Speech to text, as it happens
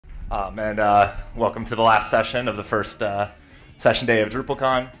Welcome to the last session of the first session day of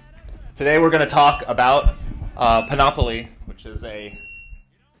DrupalCon. Today we're going to talk about Panopoly, which is a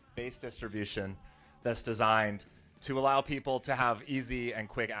base distribution that's designed to allow people to have easy and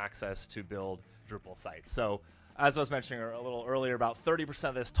quick access to build Drupal sites. So as I was mentioning a little earlier, about 30%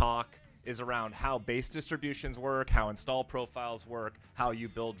 of this talk is around how base distributions work, how install profiles work, how you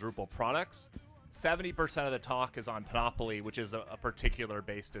build Drupal products. 70% of the talk is on Panopoly, which is a particular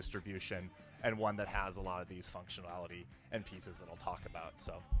base distribution and one that has a lot of these functionality and pieces that I'll talk about.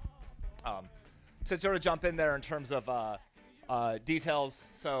 So to sort of jump in there in terms of details,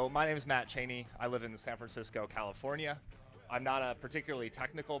 so my name is Matt Cheney. I live in San Francisco, California. I'm not a particularly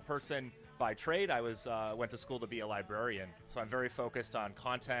technical person by trade. I went to school to be a librarian, so I'm very focused on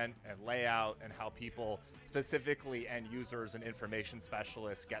content and layout and how people, specifically end users and information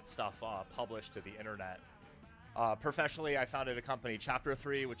specialists, get stuff published to the internet. Professionally, I founded a company, Chapter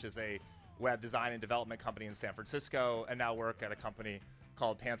 3, which is a web design and development company in San Francisco, and now work at a company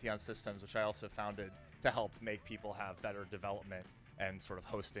called Pantheon Systems, which I also founded to help make people have better development and sort of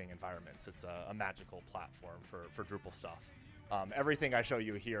hosting environments. It's a magical platform for Drupal stuff. Everything I show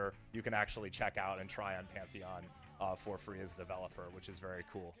you here, you can actually check out and try on Pantheon for free as a developer, which is very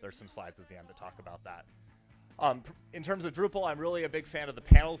cool. There's some slides at the end to talk about that. In terms of Drupal, I'm really a big fan of the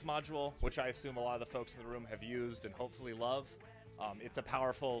panels module, which I assume a lot of the folks in the room have used and hopefully love. It's a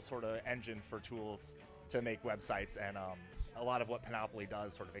powerful sort of engine for tools to make websites, and a lot of what Panopoly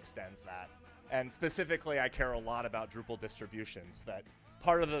does sort of extends that. And specifically, I care a lot about Drupal distributions. That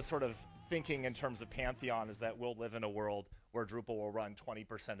part of the sort of thinking in terms of Pantheon is that we'll live in a world where Drupal will run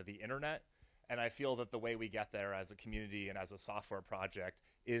 20% of the internet. And I feel that the way we get there as a community and as a software project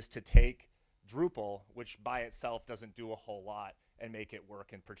is to take Drupal, which by itself doesn't do a whole lot, and make it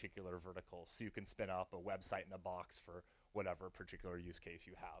work in particular verticals. So you can spin up a website in a box for whatever particular use case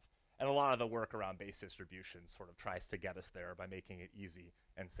you have. And a lot of the work around base distribution sort of tries to get us there by making it easy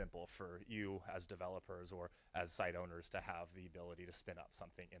and simple for you as developers or as site owners to have the ability to spin up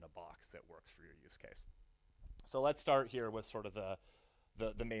something in a box that works for your use case. So let's start here with sort of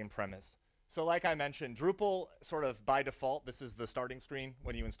the main premise. So like I mentioned, Drupal sort of by default, this is the starting screen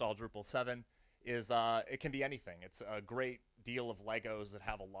when you install Drupal 7, is it can be anything. It's a great deal of Legos that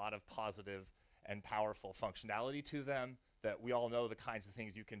have a lot of positive and powerful functionality to them, that we all know the kinds of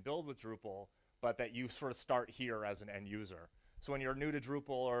things you can build with Drupal, but that you sort of start here as an end user. So when you're new to Drupal,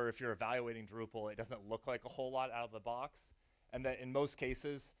 or if you're evaluating Drupal, it doesn't look like a whole lot out of the box, and that in most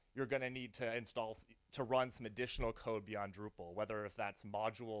cases, you're going to need to run some additional code beyond Drupal, whether if that's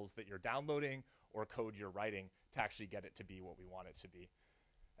modules that you're downloading or code you're writing to actually get it to be what we want it to be.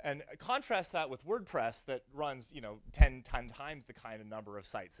 And contrast that with WordPress that runs, 10 times the kind of number of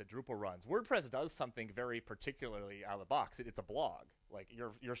sites that Drupal runs. WordPress does something very particularly out of the box. It's a blog. Like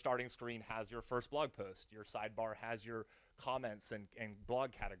your starting screen has your first blog post. Your sidebar has your comments and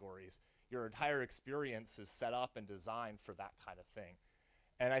blog categories. Your entire experience is set up and designed for that kind of thing.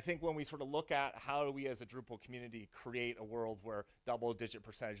 And I think when we sort of look at how do we as a Drupal community create a world where double-digit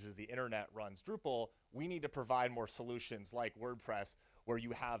percentages of the internet runs Drupal, we need to provide more solutions like WordPress where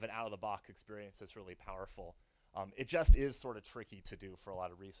you have an out-of-the-box experience that's really powerful. It just is sort of tricky to do for a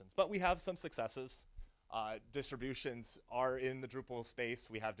lot of reasons. But we have some successes. Distributions are in the Drupal space.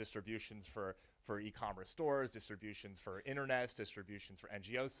 We have distributions for e-commerce stores, distributions for internets, distributions for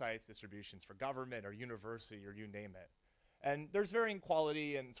NGO sites, distributions for government or university or you name it. And there's varying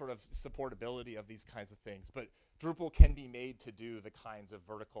quality and sort of supportability of these kinds of things, but Drupal can be made to do the kinds of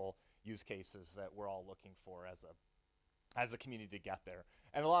vertical use cases that we're all looking for as a community to get there.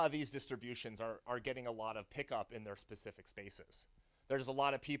 And a lot of these distributions are getting a lot of pickup in their specific spaces. There's a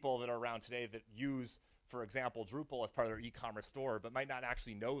lot of people that are around today that use, for example, Drupal as part of their e-commerce store, but might not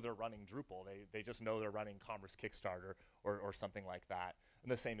actually know they're running Drupal. They just know they're running Commerce Kickstarter or something like that.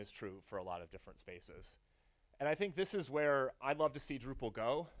 And the same is true for a lot of different spaces. And I think this is where I'd love to see Drupal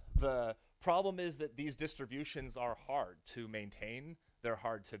go. The problem is that these distributions are hard to maintain, they're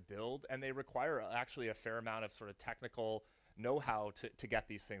hard to build, and they require actually a fair amount of sort of technical know-how to get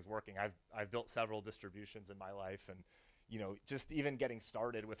these things working. I've built several distributions in my life, and just even getting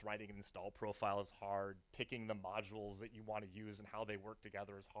started with writing an install profile is hard. Picking the modules that you want to use and how they work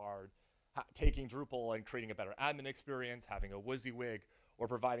together is hard. Taking Drupal and creating a better admin experience, having a WYSIWYG, or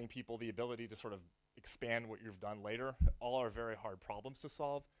providing people the ability to sort of expand what you've done later, all are very hard problems to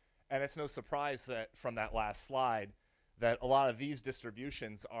solve. And it's no surprise that from that last slide that a lot of these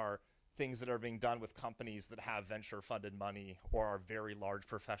distributions are things that are being done with companies that have venture funded money or are very large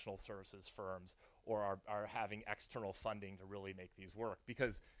professional services firms or are having external funding to really make these work.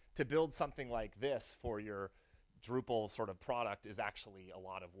 Because to build something like this for your Drupal sort of product is actually a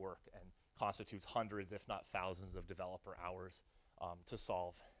lot of work and constitutes hundreds, if not thousands, of developer hours to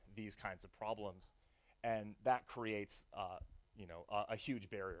solve these kinds of problems. And that creates a huge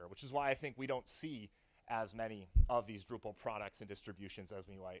barrier, which is why I think we don't see as many of these Drupal products and distributions as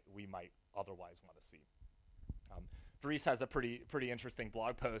we might otherwise want to see. Dries has a pretty interesting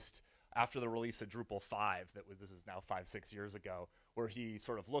blog post after the release of Drupal 5, this is now 5-6 years ago, where he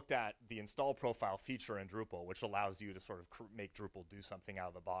sort of looked at the install profile feature in Drupal, which allows you to sort of make Drupal do something out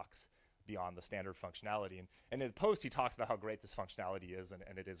of the box beyond the standard functionality. And in the post, he talks about how great this functionality is,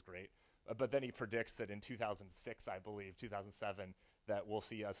 and it is great. But then he predicts that in 2006, I believe, 2007, that we'll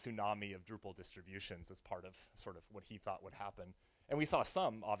see a tsunami of Drupal distributions as part of sort of what he thought would happen. And we saw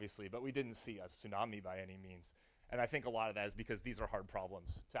some, obviously, but we didn't see a tsunami by any means. And I think a lot of that is because these are hard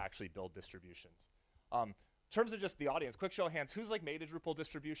problems to actually build distributions. In terms of just the audience, quick show of hands, who's like made a Drupal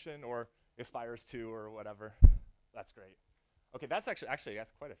distribution or aspires to or whatever? That's great. Okay, that's actually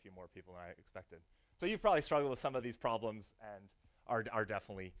that's quite a few more people than I expected. So you've probably struggled with some of these problems and are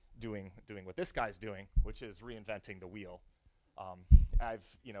definitely doing what this guy's doing, which is reinventing the wheel.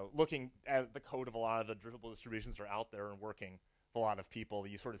 Looking at the code of a lot of the Drupal distributions that are out there and working with a lot of people,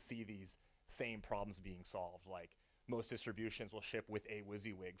 you sort of see these same problems being solved. Like most distributions will ship with a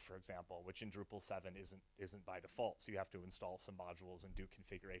WYSIWYG, for example, which in Drupal 7 isn't by default. So you have to install some modules and do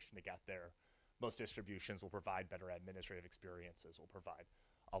configuration to get there. Most distributions will provide better administrative experiences, will provide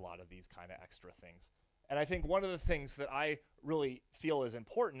a lot of these kind of extra things. And I think one of the things that I really feel is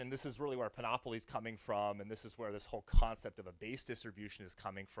important, and this is really where Panopoly is coming from, and this is where this whole concept of a base distribution is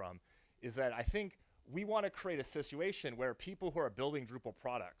coming from, is that I think we want to create a situation where people who are building Drupal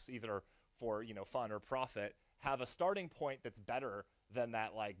products, either for fun or profit, have a starting point that's better than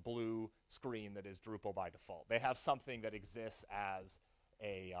that like blue screen that is Drupal by default. They have something that exists as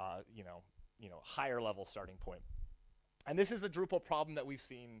a higher level starting point. And this is a Drupal problem that we've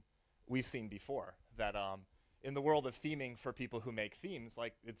seen before, that in the world of theming for people who make themes,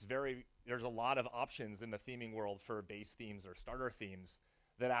 like there's a lot of options in the theming world for base themes or starter themes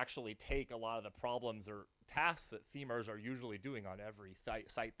that actually take a lot of the problems or tasks that themers are usually doing on every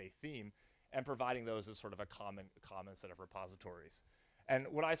site they theme and providing those as sort of a common set of repositories. And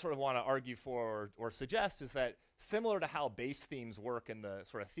what I sort of want to argue for or suggest is that similar to how base themes work in the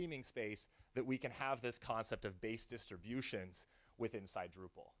sort of theming space, that we can have this concept of base distributions inside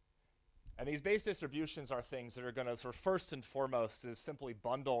Drupal. And these base distributions are things that are going to sort of first and foremost is simply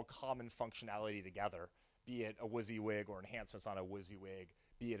bundle common functionality together, be it a WYSIWYG or enhancements on a WYSIWYG,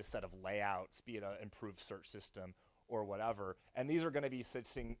 be it a set of layouts, be it an improved search system or whatever. And these are going to be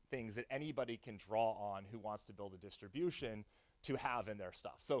things that anybody can draw on who wants to build a distribution to have in their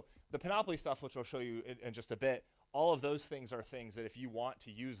stuff. So the Panopoly stuff, which I'll show you in just a bit, all of those things are things that if you want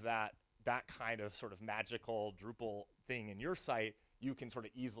to use that kind of sort of magical Drupal thing in your site, you can sort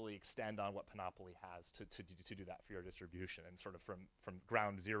of easily extend on what Panopoly has to do that for your distribution. And sort of from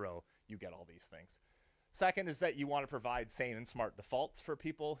ground zero, you get all these things. Second is that you want to provide sane and smart defaults for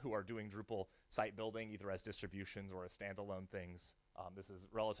people who are doing Drupal site building, either as distributions or as standalone things. This is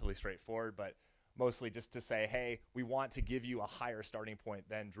relatively straightforward, but mostly just to say, hey, we want to give you a higher starting point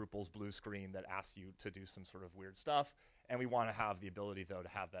than Drupal's blue screen that asks you to do some sort of weird stuff. And we want to have the ability, though, to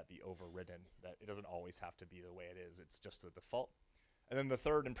have that be overridden, that it doesn't always have to be the way it is. It's just the default. And then the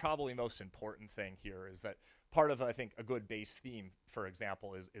third and probably most important thing here is that part of, I think, a good base theme, for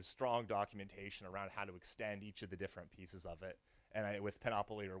example, is strong documentation around how to extend each of the different pieces of it. And with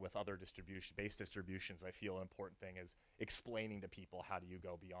Panopoly or with other base distributions, I feel an important thing is explaining to people how do you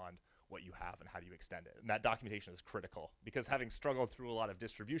go beyond what you have and how do you extend it. And that documentation is critical because having struggled through a lot of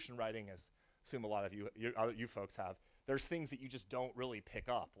distribution writing, as I assume a lot of you folks have, there's things that you just don't really pick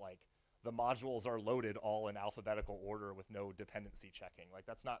up, like the modules are loaded all in alphabetical order with no dependency checking. Like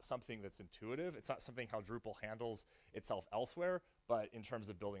that's not something that's intuitive. It's not something how Drupal handles itself elsewhere, but in terms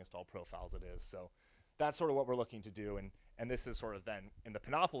of building install profiles, it is. So that's sort of what we're looking to do. And this is sort of then in the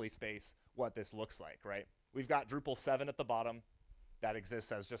Panopoly space, what this looks like, right? We've got Drupal 7 at the bottom that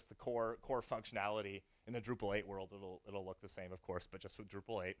exists as just the core functionality. In the Drupal 8 world, it'll look the same, of course, but just with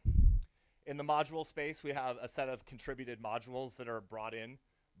Drupal 8. In the module space, we have a set of contributed modules that are brought in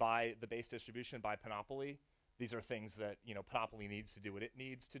by the base distribution, by Panopoly. These are things that Panopoly needs to do what it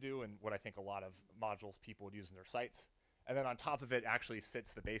needs to do and what I think a lot of modules people would use in their sites. And then on top of it actually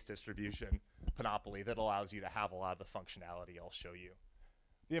sits the base distribution, Panopoly, that allows you to have a lot of the functionality I'll show you.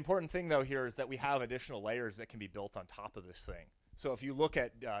 The important thing, though, here is that we have additional layers that can be built on top of this thing. So if you look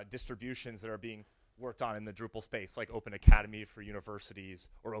at distributions that are being worked on in the Drupal space, like Open Academy for universities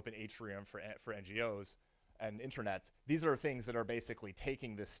or Open Atrium for NGOs and internets, these are things that are basically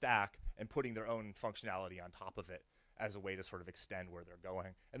taking this stack and putting their own functionality on top of it as a way to sort of extend where they're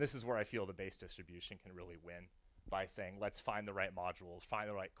going. And this is where I feel the base distribution can really win, by saying, let's find the right modules, find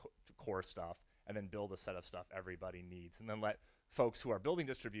the right core stuff, and then build a set of stuff everybody needs. And then let folks who are building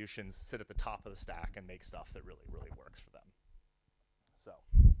distributions sit at the top of the stack and make stuff that really, really works for them. So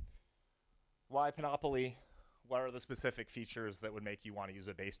why Panopoly? What are the specific features that would make you want to use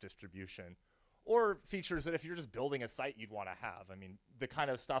a base distribution? Or features that if you're just building a site you'd want to have. I mean, the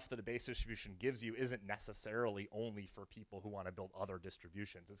kind of stuff that a base distribution gives you isn't necessarily only for people who want to build other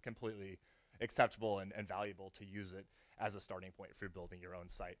distributions. It's completely acceptable and valuable to use it as a starting point for building your own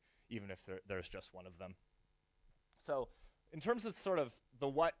site, even if there's just one of them. So in terms of sort of the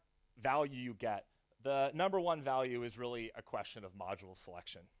what value you get, the number one value is really a question of module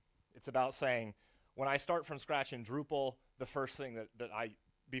selection. It's about saying, when I start from scratch in Drupal, the first thing that I,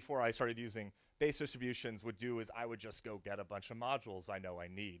 before I started using base distributions, would do is I would just go get a bunch of modules I know I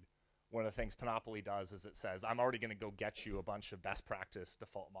need. One of the things Panopoly does is it says, I'm already going to go get you a bunch of best practice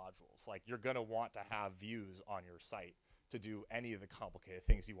default modules. Like, you're going to want to have views on your site to do any of the complicated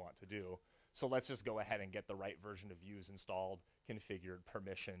things you want to do. So let's just go ahead and get the right version of views installed, configured,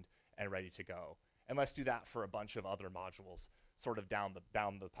 permissioned, and ready to go. And let's do that for a bunch of other modules sort of down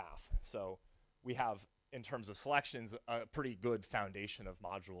the path. So we have, in terms of selections, a pretty good foundation of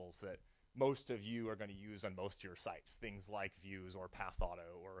modules that most of you are going to use on most of your sites. Things like views or path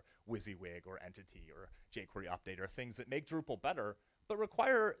auto or WYSIWYG or entity or jQuery update are things that make Drupal better, but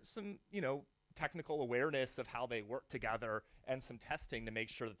require some, technical awareness of how they work together and some testing to make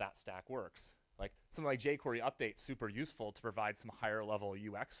sure that that stack works. Like something like jQuery update, super useful to provide some higher level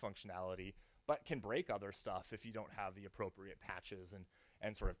UX functionality, but can break other stuff if you don't have the appropriate patches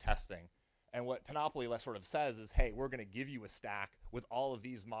and sort of testing. And what Panopoly sort of says is, hey, we're going to give you a stack with all of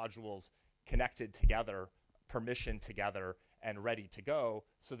these modules connected together, permissioned together, and ready to go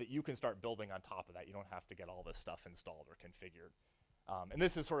so that you can start building on top of that. You don't have to get all this stuff installed or configured. And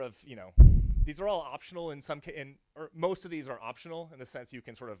this is sort of, these are all optional in some case, or most of these are optional in the sense you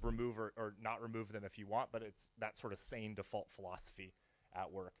can sort of remove or not remove them if you want, but it's that sort of sane default philosophy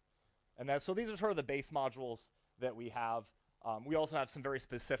at work. And so these are sort of the base modules that we have. We also have some very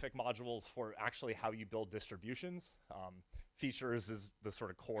specific modules for actually how you build distributions. Features is the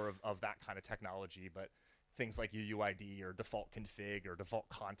sort of core of that kind of technology, but things like UUID or default config or default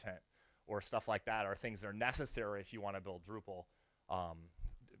content or stuff like that are things that are necessary if you want to build Drupal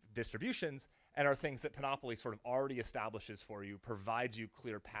distributions, and are things that Panopoly sort of already establishes for you, provides you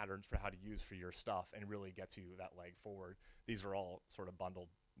clear patterns for how to use for your stuff, and really gets you that leg forward. These are all sort of bundled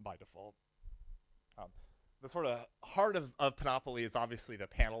by default. The sort of heart of Panopoly is obviously the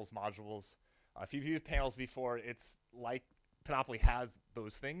panels modules. If you've used panels before, it's like Panopoly has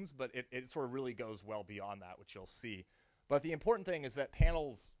those things, but it sort of really goes well beyond that, which you'll see. But the important thing is that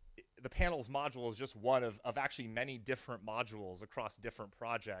the panels module is just one of actually many different modules across different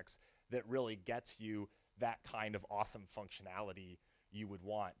projects that really gets you that kind of awesome functionality you would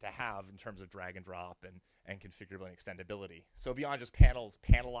want to have in terms of drag and drop and configurability and extendability. So beyond just panels,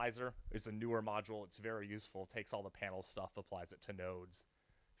 Panelizer is a newer module. It's very useful. It takes all the panel stuff, applies it to nodes.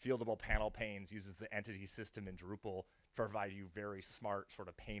 Fieldable panel panes uses the entity system in Drupal to provide you very smart sort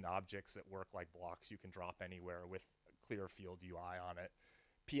of pane objects that work like blocks you can drop anywhere with clear field UI on it.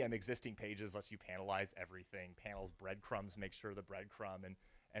 PM existing pages lets you panelize everything. Panels breadcrumbs make sure the breadcrumb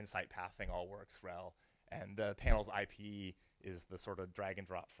and site pathing all works well. And the panels IP is the sort of drag and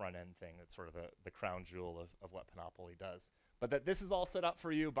drop front end thing that's sort of the crown jewel of what Panopoly does. But this is all set up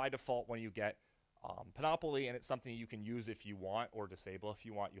for you by default when you get Panopoly, and it's something you can use if you want or disable if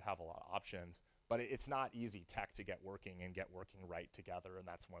you want. You have a lot of options, but it's not easy tech to get working and get working right together, and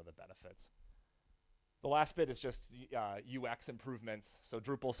that's one of the benefits. The last bit is just UX improvements. So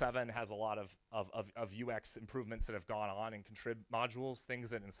Drupal 7 has a lot of UX improvements that have gone on in contrib modules,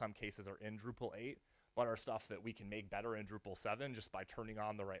 things that in some cases are in Drupal 8, but are stuff that we can make better in Drupal 7 just by turning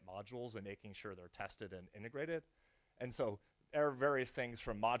on the right modules and making sure they're tested and integrated. And so there are various things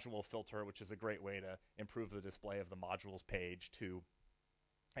from module filter, which is a great way to improve the display of the modules page, to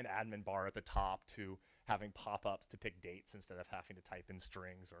an admin bar at the top, to having pop-ups to pick dates instead of having to type in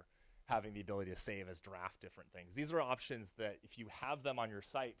strings, or having the ability to save as draft different things. These are options that if you have them on your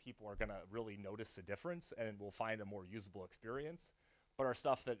site, people are going to really notice the difference and will find a more usable experience, but are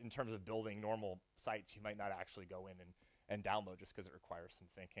stuff that in terms of building normal sites, you might not actually go in and download just because it requires some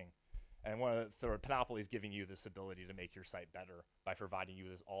thinking. And one of the Panopoly is giving you this ability to make your site better by providing you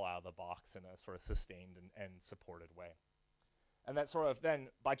this all out of the box in a sort of sustained and supported way. And that sort of then,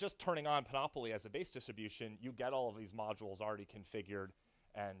 by just turning on Panopoly as a base distribution, you get all of these modules already configured,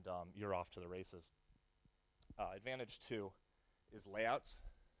 and you're off to the races. Advantage 2 is layouts.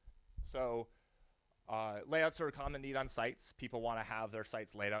 So layouts are a common need on sites. People want to have their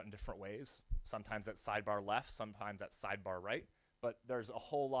sites laid out in different ways. Sometimes that's sidebar left, sometimes that's sidebar right. But there's a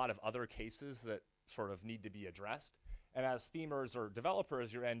whole lot of other cases that sort of need to be addressed. And as themers or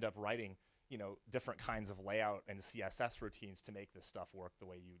developers, you end up writing, different kinds of layout and CSS routines to make this stuff work the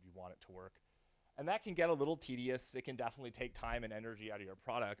way you want it to work. And that can get a little tedious. It can definitely take time and energy out of your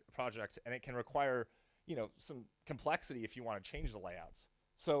project, and it can require, some complexity if you want to change the layouts.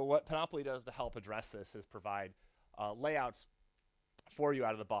 So what Panopoly does to help address this is provide layouts for you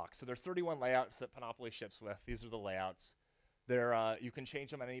out of the box. So there's 31 layouts that Panopoly ships with. These are the layouts. You can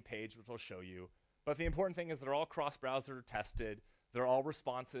change them on any page, which will show you. But the important thing is they're all cross-browser tested. They're all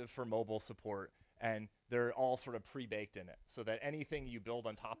responsive for mobile support, and they're all sort of pre-baked in it, so that anything you build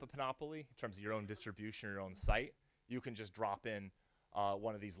on top of Panopoly, in terms of your own distribution or your own site, you can just drop in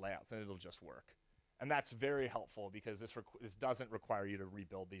one of these layouts, and it'll just work. And that's very helpful because this doesn't require you to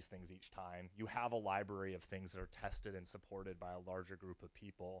rebuild these things each time. You have a library of things that are tested and supported by a larger group of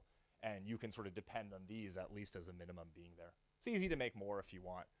people, and you can sort of depend on these at least as a minimum being there. It's easy to make more if you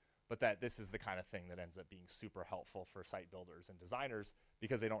want, but this is the kind of thing that ends up being super helpful for site builders and designers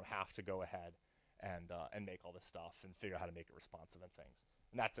because they don't have to go ahead and make all this stuff and figure out how to make it responsive and things.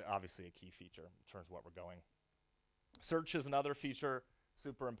 And that's obviously a key feature in terms of what we're going. Search is another feature,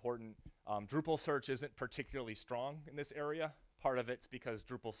 super important. Drupal search isn't particularly strong in this area. Part of it's because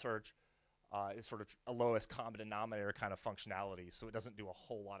Drupal search is sort of a lowest common denominator kind of functionality, so it doesn't do a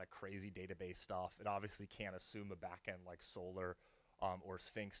whole lot of crazy database stuff. It obviously can't assume a backend like Solr or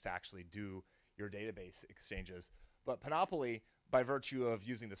Sphinx to actually do your database exchanges. But Panopoly, by virtue of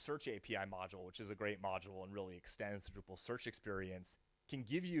using the Search API module, which is a great module and really extends the Drupal search experience, can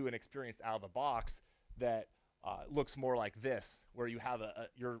give you an experience out of the box that looks more like this, where you have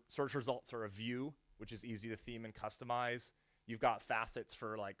your search results are a view, which is easy to theme and customize. You've got facets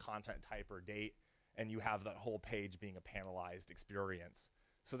for like content type or date, and you have that whole page being a panelized experience.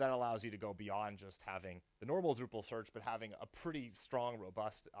 So that allows you to go beyond just having the normal Drupal search, but having a pretty strong,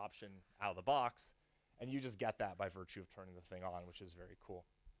 robust option out of the box. And you just get that by virtue of turning the thing on, which is very cool.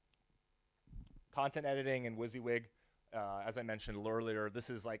 Content editing and WYSIWYG, as I mentioned earlier, this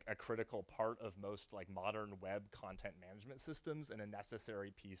is like a critical part of most like modern web content management systems and a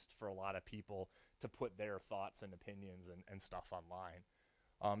necessary piece for a lot of people to put their thoughts and opinions and stuff online.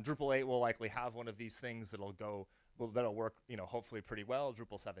 Drupal 8 will likely have one of these things that'll work, hopefully pretty well.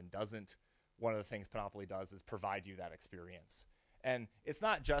 Drupal 7 doesn't. One of the things Panopoly does is provide you that experience. And it's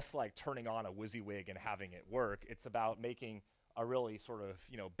not just like turning on a WYSIWYG and having it work. It's about making a really sort of,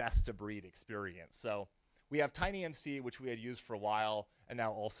 best of breed experience. So we have TinyMC, which we had used for a while, and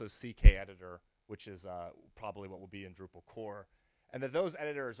now also CK Editor, which is probably what will be in Drupal core. And that those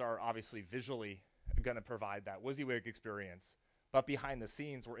editors are obviously visually going to provide that WYSIWYG experience. But behind the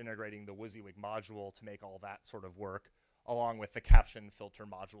scenes, we're integrating the WYSIWYG module to make all that sort of work, along with the caption filter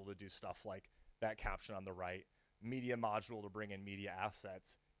module to do stuff like that caption on the right, media module to bring in media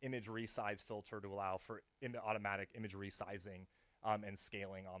assets, image resize filter to allow for automatic image resizing and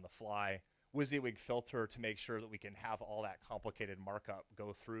scaling on the fly, WYSIWYG filter to make sure that we can have all that complicated markup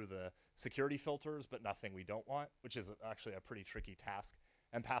go through the security filters, but nothing we don't want, which is actually a pretty tricky task,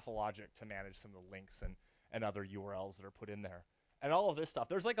 and Pathologic to manage some of the links and other URLs that are put in there. And all of this stuff,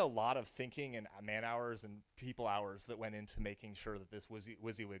 there's like a lot of thinking and man hours and people hours that went into making sure that this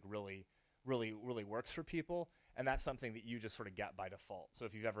WYSIWYG really works for people. And that's something that you just sort of get by default. So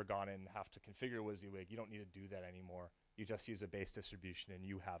if you've ever gone in and have to configure WYSIWYG, you don't need to do that anymore. You just use a base distribution and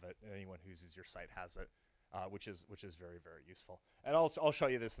you have it, and anyone who uses your site has it, which is very, very useful. And I'll show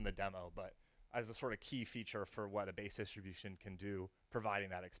you this in the demo, but as a sort of key feature for what a base distribution can do, providing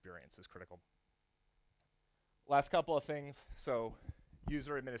that experience is critical. Last couple of things. So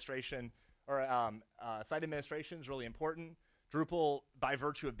user administration or site administration is really important. Drupal, by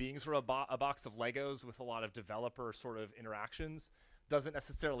virtue of being sort of a box of Legos with a lot of developer sort of interactions, doesn't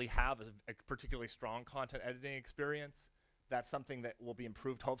necessarily have a particularly strong content editing experience. That's something that will be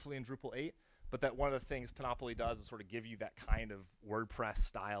improved hopefully in Drupal 8, but that one of the things Panopoly does is sort of give you that kind of WordPress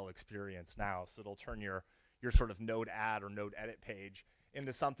style experience now. So it'll turn your sort of node add or node edit page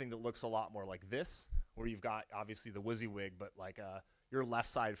into something that looks a lot more like this, where you've got obviously the WYSIWYG, but like your left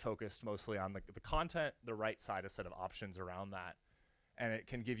side focused mostly on the content, the right side a set of options around that. And it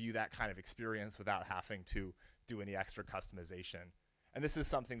can give you that kind of experience without having to do any extra customization. And this is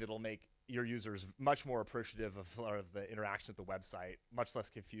something that'll make your users much more appreciative of the interaction with the website, much less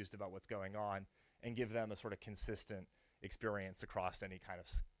confused about what's going on, and give them a sort of consistent experience across any kind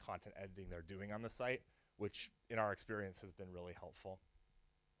of content editing they're doing on the site, which in our experience has been really helpful.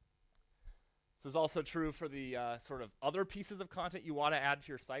 This is also true for the sort of other pieces of content you want to add to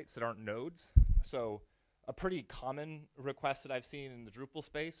your sites that aren't nodes. So a pretty common request that I've seen in the Drupal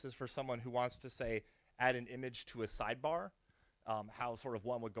space is for someone who wants to, say, add an image to a sidebar, how sort of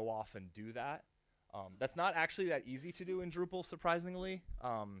one would go off and do that. That's not actually that easy to do in Drupal, surprisingly,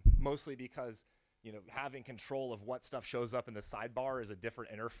 mostly because having control of what stuff shows up in the sidebar is a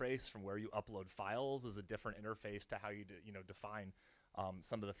different interface from where you upload files, is a different interface to how you define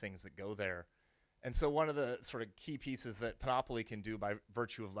some of the things that go there. And so one of the sort of key pieces that Panopoly can do by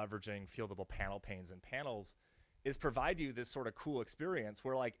virtue of leveraging fieldable panel panes and panels is provide you this sort of cool experience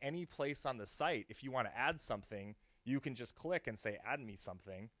where, like, any place on the site, if you want to add something, you can just click and say, add me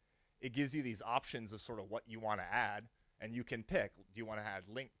something. It gives you these options of sort of what you want to add, and you can pick. Do you want to add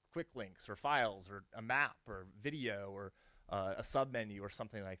quick links or files or a map or video or a submenu or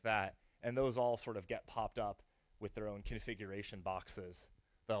something like that? And those all sort of get popped up with their own configuration boxes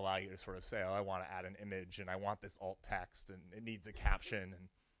that allow you to sort of say, oh, I want to add an image and I want this alt text and it needs a caption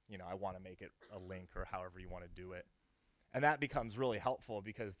and I want to make it a link or however you want to do it. And that becomes really helpful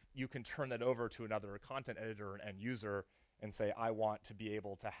because you can turn that over to another content editor and end user and say, I want to be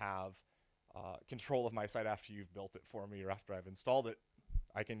able to have control of my site after you've built it for me or after I've installed it.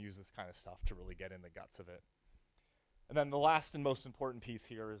 I can use this kind of stuff to really get in the guts of it. And then the last and most important piece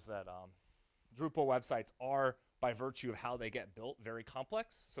here is that Drupal websites are, by virtue of how they get built, very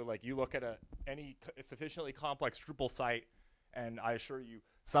complex. So like you look at any sufficiently complex Drupal site, and I assure you,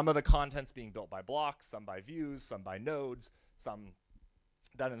 some of the content's being built by blocks, some by views, some by nodes, some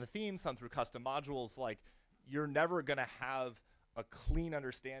done in the theme, some through custom modules. Like, you're never gonna have a clean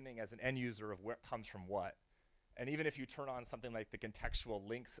understanding as an end user of where it comes from what. And even if you turn on something like the contextual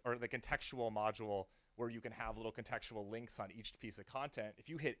links or the contextual module where you can have little contextual links on each piece of content, if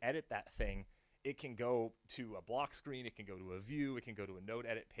you hit edit that thing, it can go to a block screen, it can go to a view, it can go to a node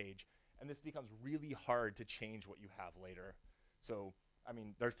edit page, and this becomes really hard to change what you have later. So, I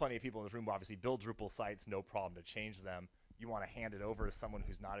mean, there's plenty of people in this room who obviously build Drupal sites, no problem to change them. You want to hand it over to someone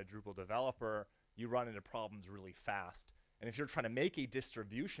who's not a Drupal developer, you run into problems really fast. And if you're trying to make a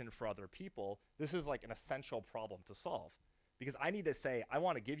distribution for other people, this is like an essential problem to solve. Because I need to say, I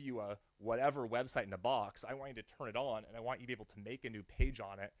want to give you a whatever website in a box, I want you to turn it on, and I want you to be able to make a new page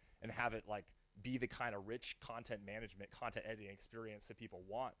on it and have it like be the kind of rich content management, content editing experience that people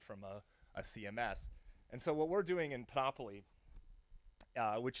want from a CMS. And so what we're doing in Panopoly,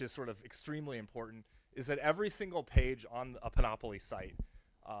 which is sort of extremely important, is that every single page on a Panopoly site,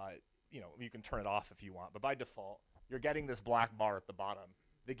 you can turn it off if you want, but by default, you're getting this black bar at the bottom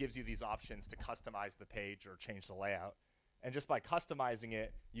that gives you these options to customize the page or change the layout. And just by customizing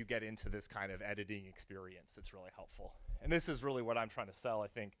it, you get into this kind of editing experience that's really helpful. And this is really what I'm trying to sell, I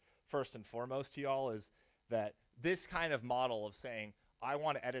think, first and foremost to y'all, is that this kind of model of saying, I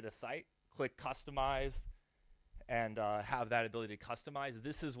want to edit a site, click customize, and have that ability to customize.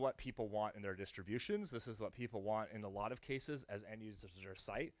 This is what people want in their distributions. This is what people want in a lot of cases as end users of their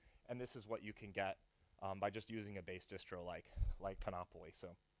site. And this is what you can get by just using a base distro like Panopoly. So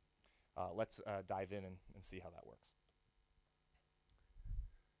let's dive in and see how that works.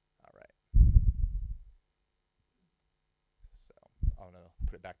 All right. So I'm going to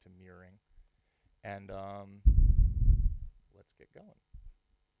put it back to mirroring. And let's get going.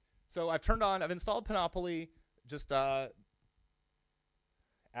 So I've installed Panopoly just as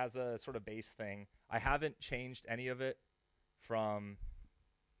a sort of base thing. I haven't changed any of it from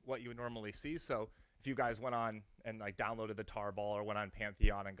what you would normally see. So if you guys went on and like downloaded the tarball or went on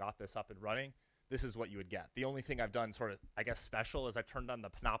Pantheon and got this up and running, this is what you would get. The only thing I've done sort of, I guess, special is I turned on the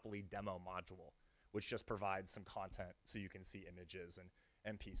Panopoly demo module, which just provides some content so you can see images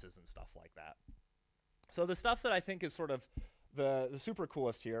and pieces and stuff like that. So the stuff that I think is sort of the super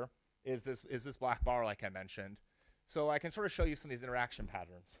coolest here is this black bar, like I mentioned. So I can sort of show you some of these interaction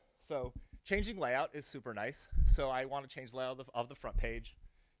patterns. So changing layout is super nice. So I want to change the layout of the front page.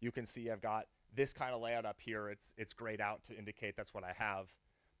 You can see I've got this kind of layout up here. It's grayed out to indicate that's what I have.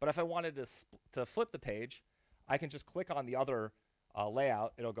 But if I wanted to flip the page, I can just click on the other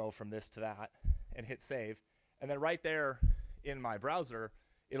layout. It'll go from this to that and hit save. And then right there in my browser,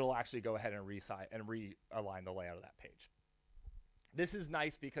 it'll actually go ahead and realign the layout of that page. This is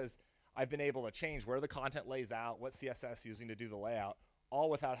nice because I've been able to change where the content lays out, what CSS using to do the layout, all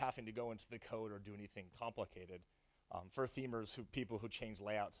without having to go into the code or do anything complicated. For themers, people who change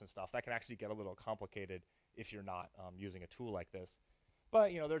layouts and stuff, that can actually get a little complicated if you're not using a tool like this.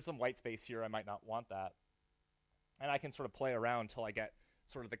 But there's some white space here. I might not want that. And I can sort of play around until I get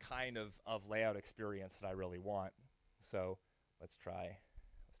sort of the kind of layout experience that I really want. So let's try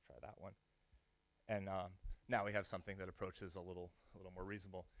that one. And now we have something that approaches a little more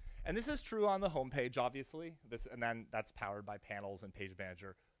reasonable. And this is true on the home page, obviously. And then that's powered by panels and page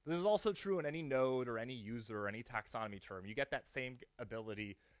manager. This is also true in any node or any user or any taxonomy term. You get that same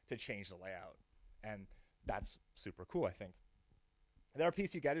ability to change the layout. And that's super cool, I think. The other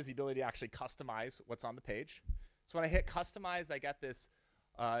piece you get is the ability to actually customize what's on the page. So when I hit customize, I get this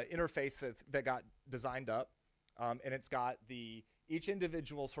interface that got designed up. And it's got each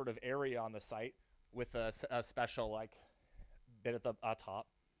individual sort of area on the site with a special like bit at the top.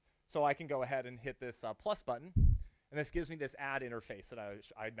 So I can go ahead and hit this plus button. And this gives me this add interface that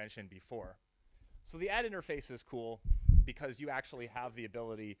I mentioned before. So the add interface is cool because you actually have the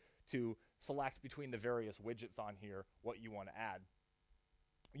ability to select between the various widgets on here what you want to add.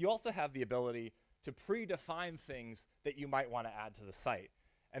 You also have the ability to predefine things that you might want to add to the site.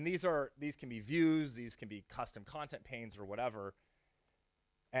 And these can be views, these can be custom content panes or whatever.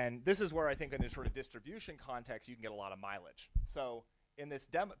 And this is where I think in a sort of distribution context, you can get a lot of mileage. So in this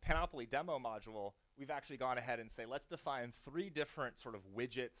Panopoly demo module, we've actually gone ahead and say, let's define 3 different sort of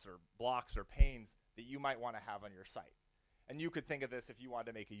widgets or blocks or panes that you might want to have on your site. And you could think of this if you wanted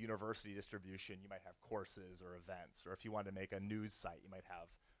to make a university distribution, you might have courses or events. Or if you wanted to make a news site, you might have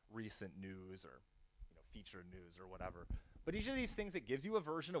recent news or featured news or whatever. But each of these things, it gives you a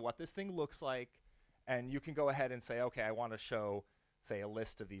version of what this thing looks like. And you can go ahead and say, OK, I want to show, say, a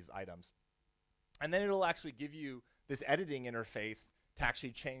list of these items. And then it'll actually give you this editing interface to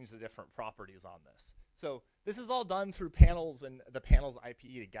actually change the different properties on this. So this is all done through panels and the panels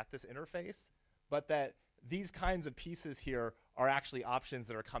IPE to get this interface, but that these kinds of pieces here are actually options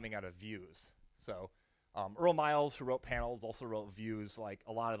that are coming out of views. So Earl Miles, who wrote panels, also wrote views. Like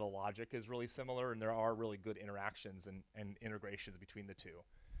a lot of the logic is really similar, and there are really good interactions and integrations between the two.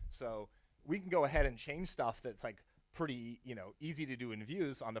 So we can go ahead and change stuff that's like pretty easy to do in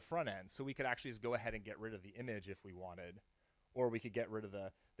views on the front end. So we could actually just go ahead and get rid of the image if we wanted. Or we could get rid of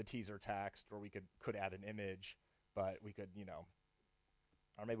the teaser text, or we could add an image, but we could,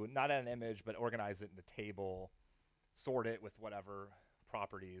 or maybe not add an image, but organize it in a table, sort it with whatever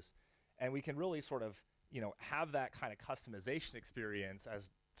properties. And we can really sort of, have that kind of customization experience as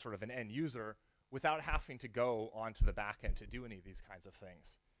sort of an end user without having to go onto the back end to do any of these kinds of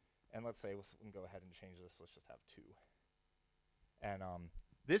things. And let's say we can go ahead and change this. Let's just have 2. And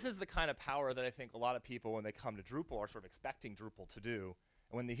this is the kind of power that I think a lot of people, when they come to Drupal, are sort of expecting Drupal to do.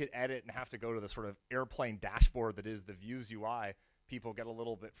 And when they hit edit and have to go to the sort of airplane dashboard that is the views UI, people get a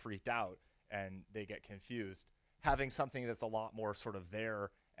little bit freaked out and they get confused. Having something that's a lot more sort of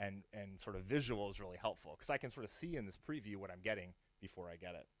there and sort of visual is really helpful, because I can sort of see in this preview what I'm getting before I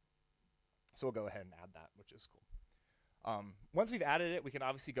get it. So we'll go ahead and add that, which is cool. Once we've added it, we can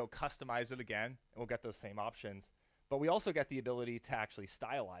obviously go customize it again, and we'll get those same options. But we also get the ability to actually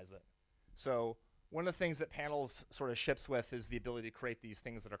stylize it. So one of the things that Panels sort of ships with is the ability to create these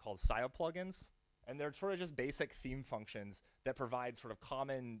things that are called style plugins. And they're sort of just basic theme functions that provide sort of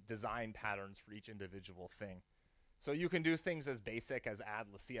common design patterns for each individual thing. So you can do things as basic as add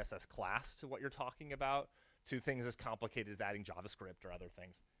the CSS class to what you're talking about, to things as complicated as adding JavaScript or other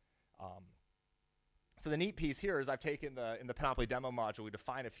things. So the neat piece here is I've taken in the Panopoly demo module, we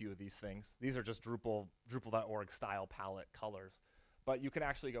define a few of these things. These are just Drupal.org style palette colors. But you can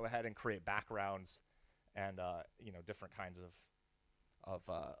actually go ahead and create backgrounds and different kinds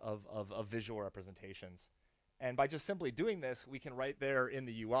of visual representations. And by just simply doing this, we can right there in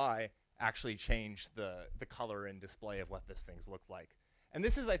the UI actually change the color and display of what this things look like. And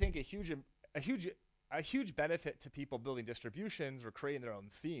this is, I think, a huge benefit to people building distributions or creating their own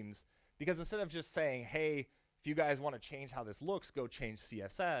themes. Because instead of just saying, hey, if you guys want to change how this looks, go change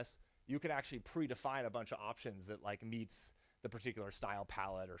CSS, you can actually predefine a bunch of options that like meets the particular style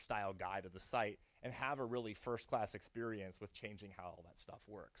palette or style guide of the site and have a really first-class experience with changing how all that stuff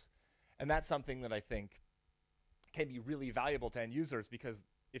works. And that's something that I think can be really valuable to end users, because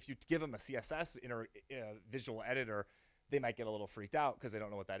if you give them a CSS visual editor, they might get a little freaked out because they don't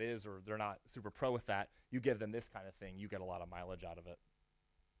know what that is or they're not super pro with that. You give them this kind of thing, you get a lot of mileage out of it.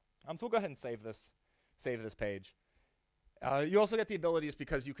 So we'll go ahead and save this page. You also get the ability, just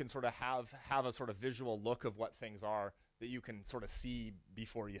because you can sort of have a sort of visual look of what things are that you can sort of see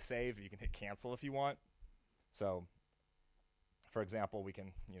before you save. You can hit cancel if you want. So, for example, we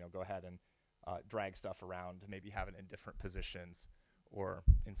can go ahead and drag stuff around to maybe have it in different positions, or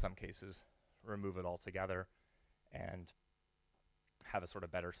in some cases remove it altogether and have a sort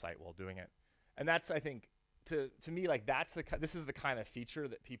of better site while doing it. And that's, I think, to me, like this is the kind of feature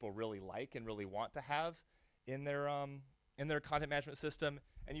that people really like and really want to have in their content management system.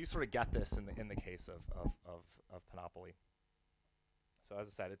 And you sort of get this in the case of Panopoly. So as I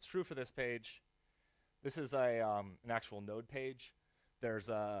said, it's true for this page. This is an actual node page. There's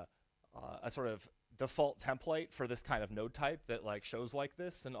a sort of default template for this kind of node type that like shows like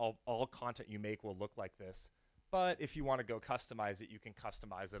this, and all content you make will look like this. But if you want to go customize it, you can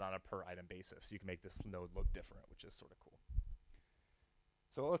customize it on a per item basis. You can make this node look different, which is sort of cool.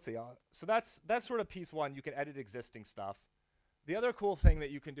 So let's see. So that's sort of piece one. You can edit existing stuff. The other cool thing that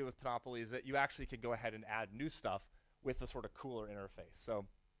you can do with Panopoly is that you actually can go ahead and add new stuff with a sort of cooler interface. So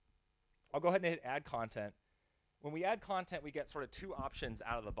I'll go ahead and hit add content. When we add content, we get sort of two options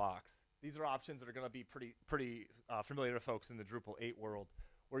out of the box. These are options that are going to be pretty familiar to folks in the Drupal 8 world,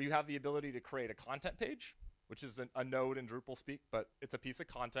 where you have the ability to create a content page, which is a node in Drupal speak, but it's a piece of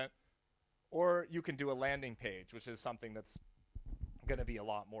content. Or you can do a landing page, which is something that's going to be a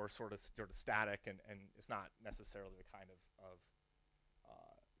lot more sort of static, and it's not necessarily the kind of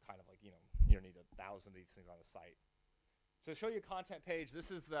like, you know, you don't need 1,000 of these things on the site. To show you a content page, this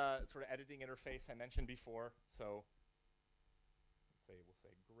is the sort of editing interface I mentioned before. So we'll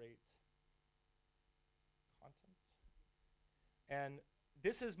say great content. And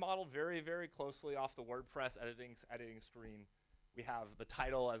this is modeled very, very closely off the WordPress editing screen. We have the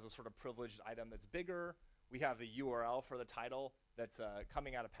title as a sort of privileged item that's bigger. We have the URL for the title that's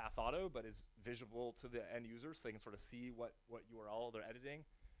coming out of Path Auto, but is visible to the end user, so they can sort of see what URL they're editing.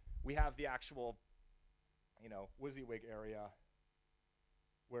 We have the actual, you know, WYSIWYG area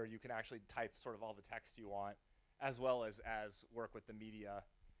where you can actually type sort of all the text you want, as well as work with the media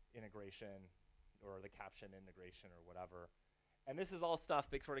integration or the caption integration or whatever. And this is all stuff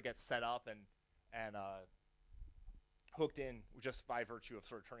that sort of gets set up and hooked in just by virtue of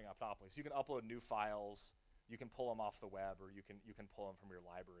sort of turning on Panopoly. So you can upload new files, you can pull them off the web, or you can pull them from your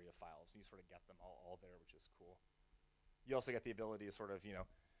library of files, and you sort of get them all there, which is cool. You also get the ability to sort of, you know,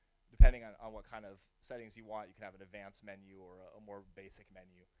 depending on what kind of settings you want, you can have an advanced menu or a more basic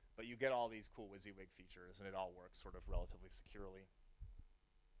menu. But you get all these cool WYSIWYG features, and it all works sort of relatively securely.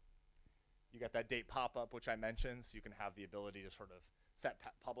 You get that date pop-up, which I mentioned, so you can have the ability to sort of set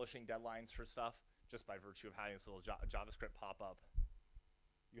publishing deadlines for stuff just by virtue of having this little JavaScript pop-up.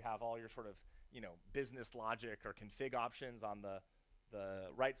 You have all your sort of, you know, business logic or config options on the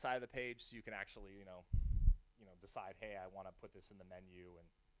right side of the page, so you can actually, you know, decide, hey, I want to put this in the menu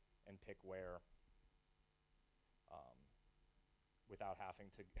and pick where, without having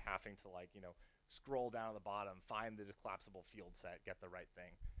to like, you know, scroll down to the bottom, find the collapsible field set, get the right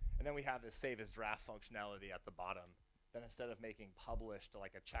thing. And then we have this save as draft functionality at the bottom. Then instead of making published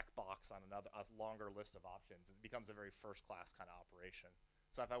like a checkbox on a longer list of options, it becomes a very first-class kind of operation.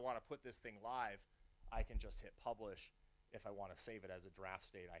 So if I want to put this thing live, I can just hit publish. If I want to save it as a draft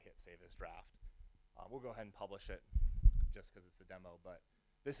state, I hit save as draft. We'll go ahead and publish it just because it's a demo, but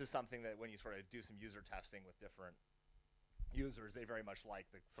this is something that when you sort of do some user testing with different users, they very much like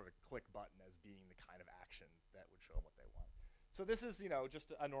the sort of click button as being the kind of action that would show them what they want. So this is, you know,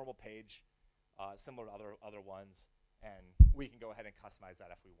 just a normal page, similar to other ones, and we can go ahead and customize that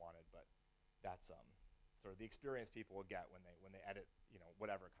if we wanted, but that's sort of the experience people will get when they edit, you know,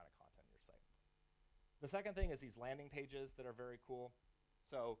 whatever kind of content in your site. The second thing is these landing pages that are very cool.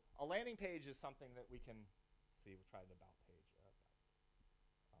 So a landing page is something that we can see. We'll try an about page,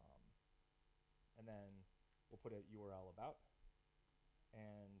 and then we'll put a URL about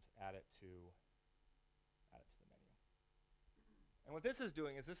and add it to the menu. And what this is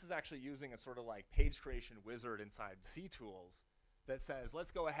doing is this is actually using a sort of like page creation wizard inside CTools that says, let's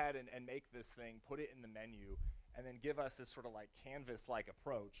go ahead and make this thing, put it in the menu, and then give us this sort of like canvas-like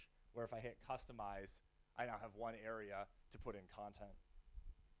approach where if I hit customize, I now have one area to put in content.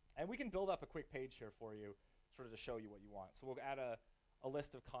 And we can build up a quick page here for you sort of to show you what you want. So we'll add a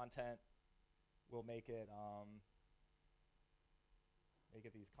list of content. We'll make it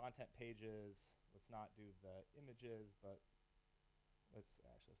these content pages. Let's not do the images, but let's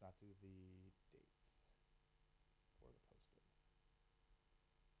not do the dates for the posted.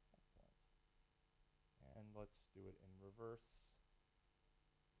 Excellent. And let's do it in reverse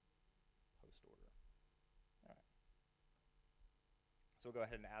post order. All right. So we'll go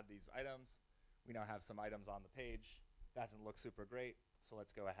ahead and add these items. We now have some items on the page. That doesn't look super great, so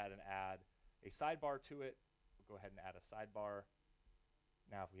let's go ahead and add a sidebar to it. We'll go ahead and add a sidebar.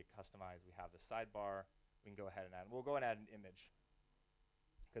 Now if we hit customize, we have the sidebar. We can go ahead and we'll go and add an image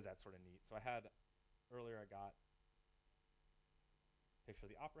because that's sort of neat. So earlier I got a picture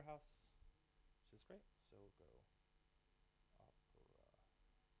of the Opera House, which is great. So we'll go Opera.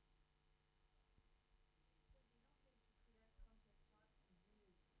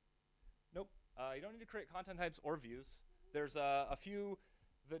 Nope, you don't need to create content types or views. There's a few.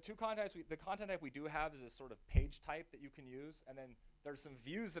 The content type we do have is this sort of page type that you can use, and then there's some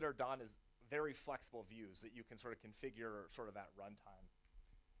views that are done as very flexible views that you can sort of configure sort of at runtime.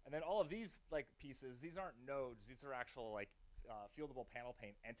 And then all of these like pieces, these aren't nodes, these are actual like fieldable panel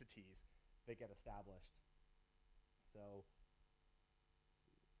paint entities that get established. So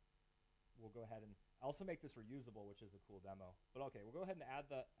we'll go ahead and also make this reusable, which is a cool demo. But okay, we'll go ahead and add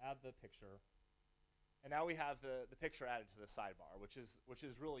the picture. And now we have the picture added to the sidebar, which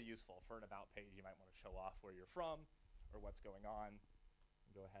is really useful for an about page. You might want to show off where you're from or what's going on.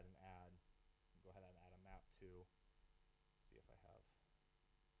 And go ahead and add a map too. See if I have some.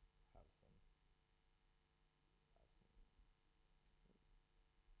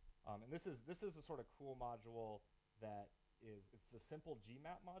 And this is a sort of cool module that it's the simple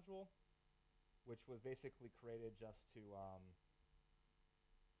Gmap module, which was basically created just to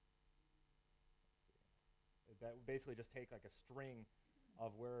that would basically just take like a string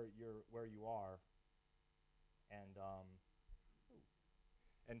of where you are and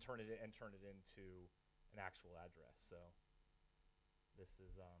turn it into an actual address. So this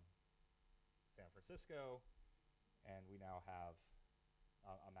is San Francisco, and we now have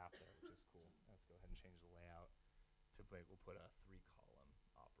a map there, which is cool. Let's go ahead and change the layout to we'll put a 3-column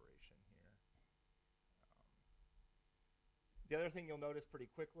operation here. The other thing you'll notice pretty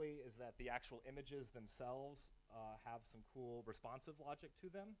quickly is that the actual images themselves have some cool responsive logic to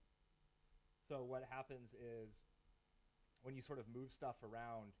them. So what happens is when you sort of move stuff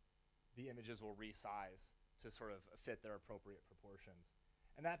around, the images will resize to sort of fit their appropriate proportions.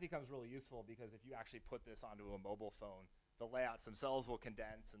 And that becomes really useful because if you actually put this onto a mobile phone, the layouts themselves will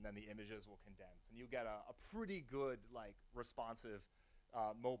condense and then the images will condense. And you get a pretty good like responsive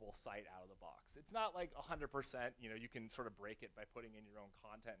mobile site out of the box. It's not like 100%, you can sort of break it by putting in your own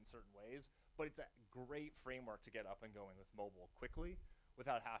content in certain ways, but it's a great framework to get up and going with mobile quickly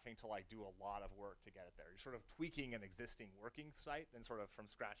without having to like do a lot of work to get it there. You're sort of tweaking an existing working site and sort of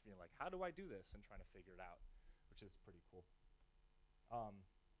from scratch being like, how do I do this? And trying to figure it out, which is pretty cool.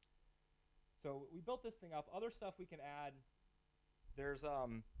 So we built this thing up. Other stuff we can add, there's,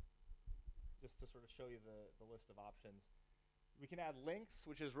 just to sort of show you the list of options, we can add links,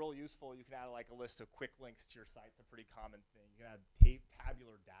 which is real useful. You can add like a list of quick links to your site. It's a pretty common thing. You can add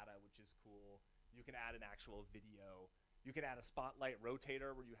tabular data, which is cool. You can add an actual video. You can add a spotlight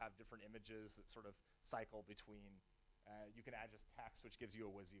rotator where you have different images that sort of cycle between. You can add just text, which gives you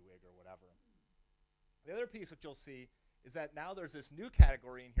a WYSIWYG or whatever. The other piece which you'll see is that now there's this new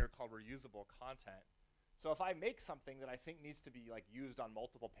category in here called reusable content. So if I make something that I think needs to be like used on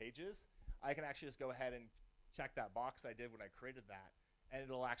multiple pages, I can actually just go ahead and check that box I did when I created that, and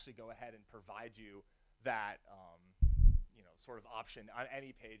it'll actually go ahead and provide you that sort of option on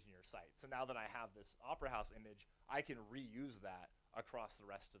any page in your site. So now that I have this Opera House image, I can reuse that across the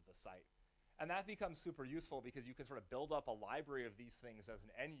rest of the site. And that becomes super useful because you can sort of build up a library of these things as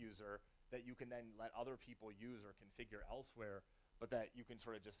an end user that you can then let other people use or configure elsewhere, but that you can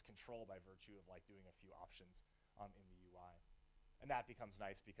sort of just control by virtue of like doing a few options in the UI. And that becomes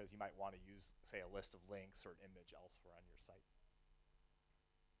nice because you might want to use, say, a list of links or an image elsewhere on your site.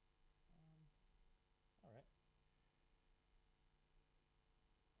 All right.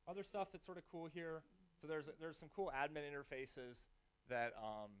 Other stuff that's sort of cool here. So there's some cool admin interfaces that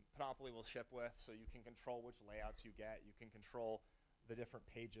Panopoly will ship with, so you can control which layouts you get. You can control the different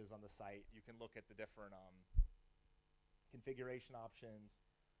pages on the site. You can look at the different configuration options,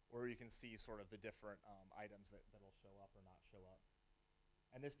 or you can see sort of the different items that'll show up or not show up.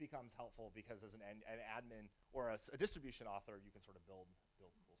 And this becomes helpful because as an admin or a distribution author, you can sort of build cool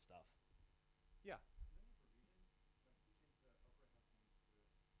stuff. Yeah.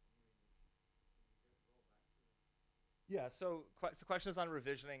 Yeah, so the question is on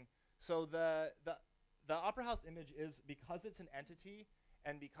revisioning. So the Opera House image is, because it's an entity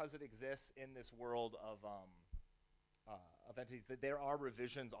and because it exists in this world of entities, that there are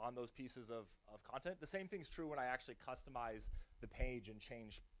revisions on those pieces of content. The same thing's true when I actually customize the page and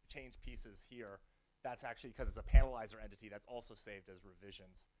change pieces here. That's actually because it's a panelizer entity that's also saved as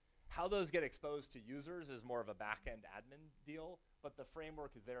revisions. How those get exposed to users is more of a back-end admin deal, but the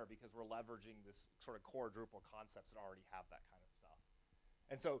framework is there because we're leveraging this sort of core Drupal concepts that already have that kind of stuff.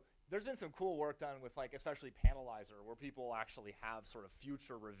 And so there's been some cool work done with like especially Panelizer where people actually have sort of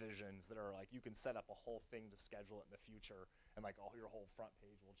future revisions that are like you can set up a whole thing to schedule it in the future and like your whole front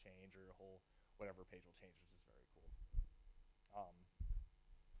page will change or your whole whatever page will change, which is very cool.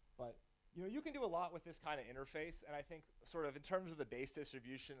 But you can do a lot with this kind of interface, and I think sort of in terms of the base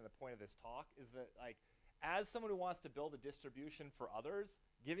distribution and the point of this talk is that like as someone who wants to build a distribution for others,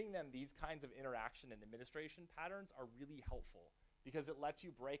 giving them these kinds of interaction and administration patterns are really helpful because it lets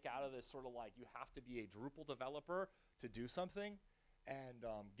you break out of this sort of like you have to be a Drupal developer to do something, and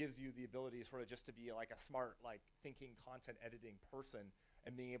gives you the ability sort of just to be like a smart, like thinking content editing person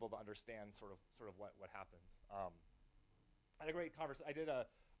and being able to understand sort of what happens. I had a great conversation. I did a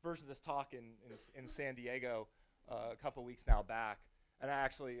version of this talk in San Diego a couple weeks now back, and I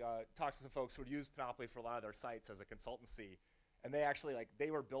actually talked to some folks who would use Panopoly for a lot of their sites as a consultancy, and they actually they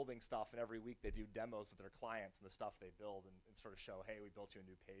were building stuff, and every week they do demos with their clients and the stuff they build, and sort of show, hey, we built you a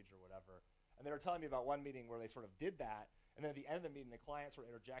new page or whatever. And they were telling me about one meeting where they sort of did that, and then at the end of the meeting, the client sort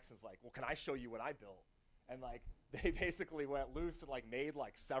of interjects and is like, well, can I show you what I built? And like they basically went loose and like made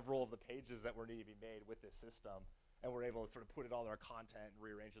like several of the pages that were needing to be made with this system, and were able to sort of put it all their content and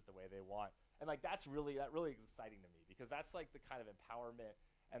rearrange it the way they want. And like that really is exciting to me, because that's like the kind of empowerment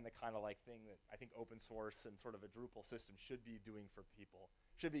and the kind of like thing that I think open source and sort of a Drupal system should be doing for people.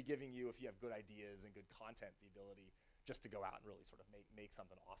 Should be giving you, if you have good ideas and good content, the ability just to go out and really sort of make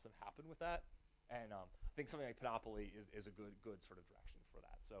something awesome happen with that. And I think something like Panopoly is a good sort of direction for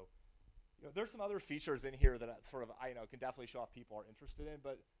that. So, you know, there's some other features in here that sort of I can definitely show off people are interested in.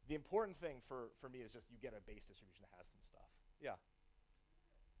 But the important thing for me is just you get a base distribution that has some stuff. Yeah.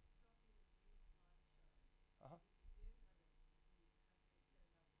 Uh-huh.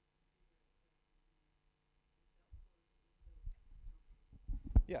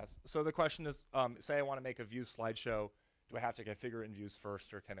 Yes. So the question is, say I want to make a Views slideshow. Do I have to configure it in Views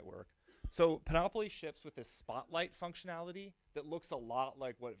first, or can it work? So Panopoly ships with this spotlight functionality that looks a lot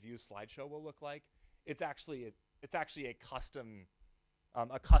like what Views slideshow will look like. It's actually a custom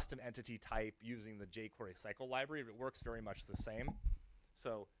entity type using the jQuery cycle library. It works very much the same.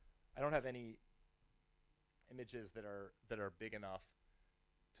 So I don't have any images that are big enough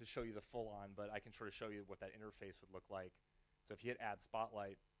to show you the full on, but I can sort of show you what that interface would look like. So if you hit Add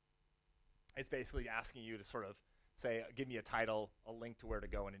Spotlight, it's basically asking you to sort of say, give me a title, a link to where to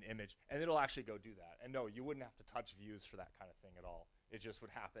go, and an image, and it'll actually go do that. And no, you wouldn't have to touch Views for that kind of thing at all. It just would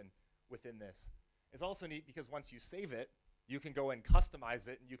happen within this. It's also neat because once you save it, you can go and customize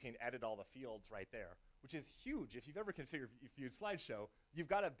it, and you can edit all the fields right there, which is huge. If you've ever configured Views slideshow, you've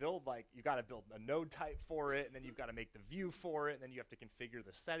got to build a node type for it, and then you've got to make the view for it, and then you have to configure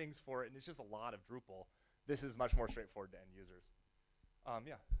the settings for it, and it's just a lot of Drupal. This is much more straightforward to end users.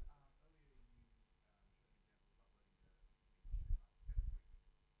 Yeah.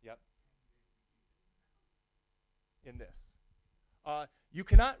 Yep. In this, you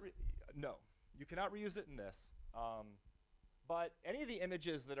cannot. No, you cannot reuse it in this. But any of the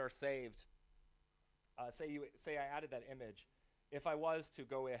images that are saved, say I added that image, if I was to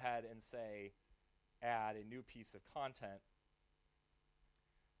go ahead and say add a new piece of content,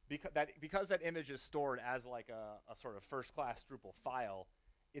 because that image is stored as like a sort of first-class Drupal file,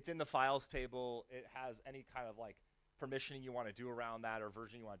 it's in the files table. It has any kind of like permissioning you want to do around that or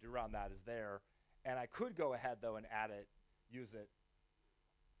version you want to do around that is there. And I could go ahead though and add it, use it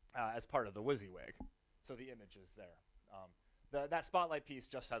as part of the WYSIWYG. So the image is there. That Spotlight piece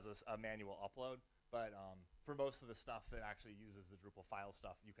just has a manual upload, but for most of the stuff that actually uses the Drupal file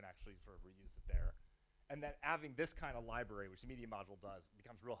stuff, you can actually sort of reuse it there. And then having this kind of library, which the media module does,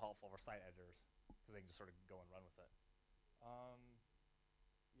 becomes real helpful for site editors because they can just sort of go and run with it.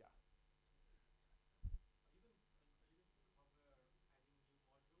 Yeah.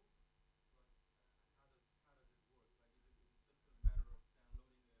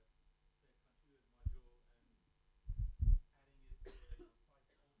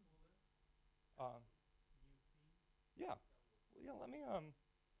 Yeah. Yeah.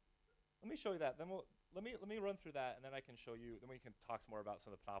 Let me show you that. Then let me run through that, and then I can show you. Then we can talk some more about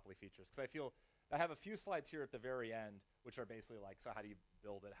some of the Panopoly features, because I feel I have a few slides here at the very end, which are basically like, so how do you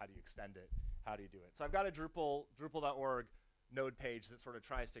build it? How do you extend it? How do you do it? So I've got a Drupal.org node page that sort of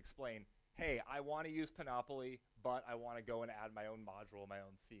tries to explain, hey, I want to use Panopoly, but I want to go and add my own module, my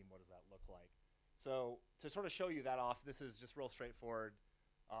own theme. What does that look like? So to sort of show you that off, this is just real straightforward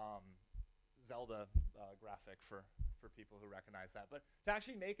Zelda graphic for people who recognize that. But to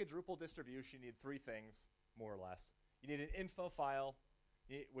actually make a Drupal distribution, you need three things, more or less. You need an info file,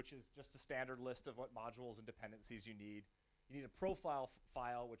 which is just a standard list of what modules and dependencies you need. You need a profile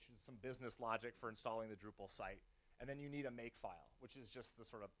file, which is some business logic for installing the Drupal site. And then you need a make file, which is just the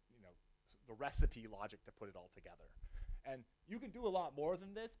sort of, the recipe logic to put it all together. And you can do a lot more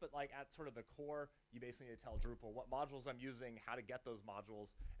than this, but like at sort of the core, you basically need to tell Drupal what modules I'm using, how to get those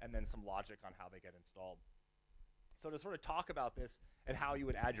modules, and then some logic on how they get installed. So to sort of talk about this and how you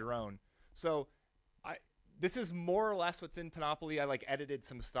would add your own. So this is more or less what's in Panopoly. I like edited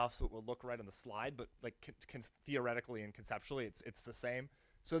some stuff so it will look right on the slide, but like theoretically and conceptually, it's the same.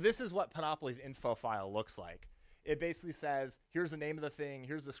 So this is what Panopoly's info file looks like. It basically says, here's the name of the thing,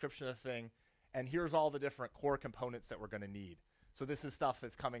 here's the description of the thing, and here's all the different core components that we're going to need. So this is stuff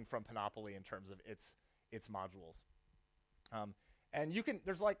that's coming from Panopoly in terms of its modules. And you can,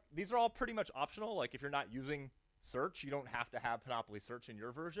 there's like, these are all pretty much optional. Like if you're not using search, you don't have to have Panopoly search in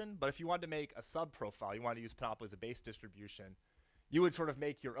your version. But if you wanted to make a sub profile, you want to use Panopoly as a base distribution, you would sort of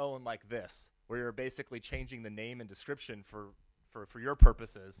make your own like this, where you're basically changing the name and description for your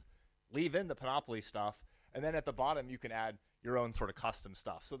purposes, leave in the Panopoly stuff, and then at the bottom you can add your own sort of custom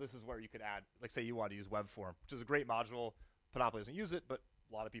stuff. So this is where you could add, like say you want to use web form, which is a great module. Panopoly doesn't use it, but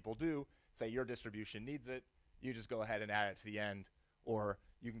a lot of people do. Say your distribution needs it, you just go ahead and add it to the end, or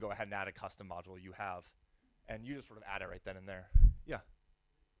you can go ahead and add a custom module you have, and you just sort of add it right then and there. Yeah.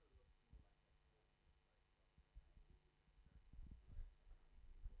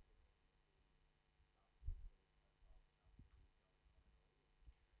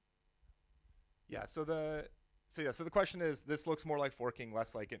 Yeah. So the question is, this looks more like forking,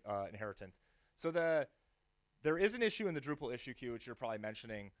 less like inheritance. So there is an issue in the Drupal issue queue, which you're probably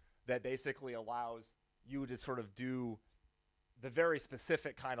mentioning, that basically allows you to sort of do the very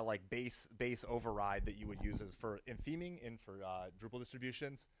specific kind of like base override that you would use as for in theming in for Drupal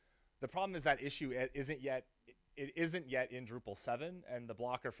distributions. The problem is that issue isn't yet in Drupal 7, and the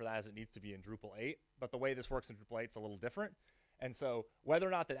blocker for that is it needs to be in Drupal 8. But the way this works in Drupal 8 is a little different. And so whether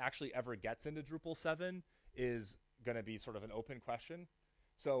or not that actually ever gets into Drupal 7 is going to be sort of an open question.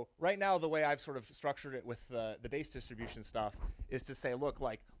 So right now, the way I've sort of structured it with the base distribution stuff is to say, look,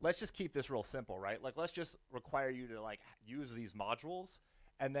 like, let's just keep this real simple, right? Like, let's just require you to like use these modules,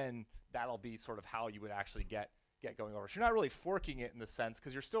 and then that'll be sort of how you would actually get going over. So you're not really forking it in the sense,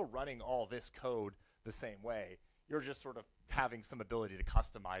 because you're still running all this code the same way. You're just sort of having some ability to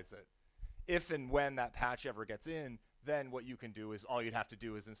customize it. If and when that patch ever gets in, then what you can do is all you'd have to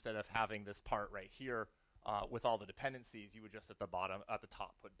do is instead of having this part right here with all the dependencies, you would just at the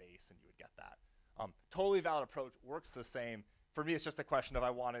top put base, and you would get that. Totally valid approach, works the same. For me, it's just a question of I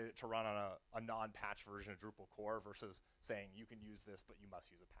wanted it to run on a non-patch version of Drupal core versus saying you can use this, but you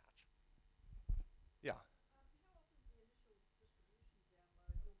must use a patch. Yeah.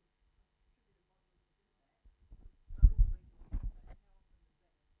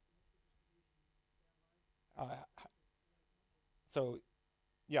 So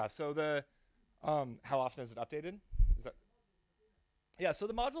yeah, so the how often is it updated? Is that Yeah, so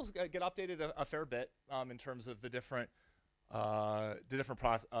the modules get updated a fair bit in terms of the different different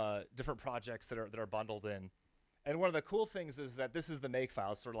projects that are bundled in. And one of the cool things is that this is the make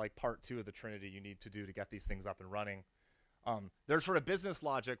file, sort of like part 2 of the Trinity you need to do to get these things up and running. There's sort of business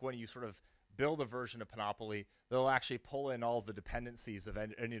logic when you sort of build a version of Panopoly, they'll actually pull in all the dependencies of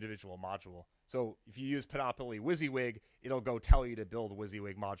an individual module. So if you use Panopoly WYSIWYG, it'll go tell you to build a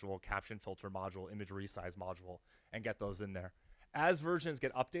WYSIWYG module, caption filter module, image resize module, and get those in there. As versions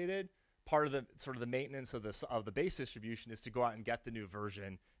get updated, part of the sort of the maintenance of the base distribution is to go out and get the new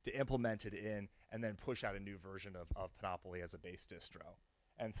version, to implement it in, and then push out a new version of Panopoly as a base distro.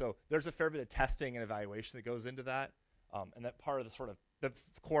 And so there's a fair bit of testing and evaluation that goes into that. And that part of the sort of the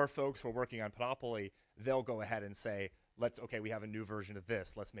core folks who are working on Panopoly, they'll go ahead and say, okay, we have a new version of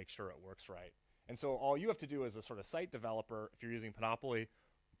this. Let's make sure it works right. And so all you have to do as a sort of site developer, if you're using Panopoly,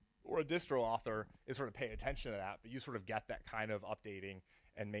 or a distro author, is sort of pay attention to that. But you sort of get that kind of updating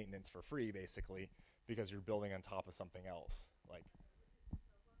and maintenance for free, basically, because you're building on top of something else. Like,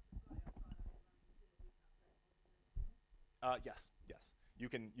 yes. You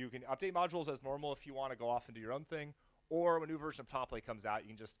can update modules as normal if you want to go off and do your own thing. Or when a new version of Panopoly comes out, you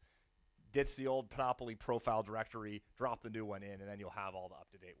can just ditch the old Panopoly profile directory, drop the new one in, and then you'll have all the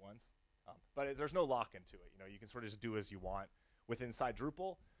up-to-date ones. But there's no lock-in to it. You can sort of just do as you want with inside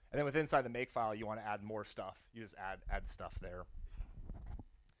Drupal. And then with inside the makefile, you want to add more stuff. You just add stuff there.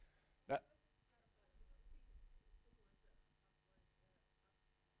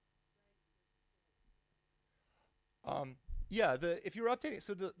 Yeah, if you're updating,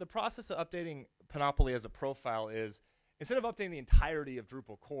 so the process of updating Panopoly as a profile is, instead of updating the entirety of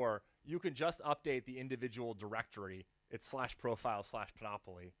Drupal core, you can just update the individual directory. It's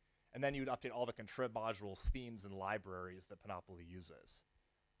 /profile/Panopoly. And then you'd update all the contrib modules, themes, and libraries that Panopoly uses.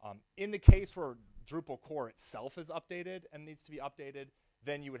 In the case where Drupal core itself is updated and needs to be updated,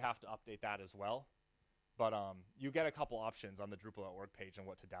 then you would have to update that as well. But you get a couple options on the Drupal.org page on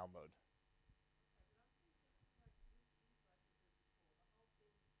what to download.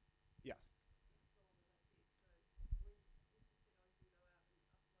 Yes.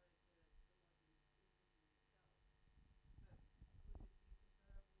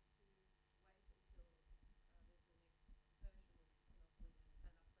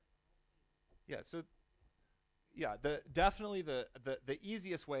 Yeah, Yeah, definitely the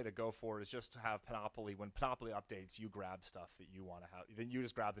easiest way to go for it is just to have Panopoly. When Panopoly updates, you grab stuff that you want to have. Then you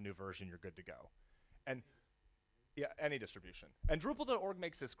just grab the new version. You're good to go. And yeah, any distribution. And Drupal.org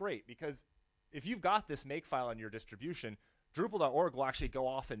makes this great because if you've got this makefile in your distribution, Drupal.org will actually go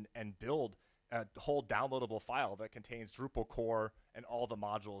off and build a whole downloadable file that contains Drupal core and all the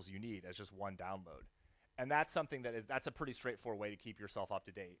modules you need as just one download. And that's something that's a pretty straightforward way to keep yourself up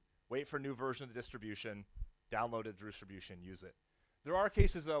to date. Wait for a new version of the distribution, download a distribution, use it. There are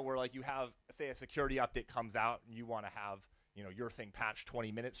cases though where like you have, say, a security update comes out and you want to have, you know, your thing patched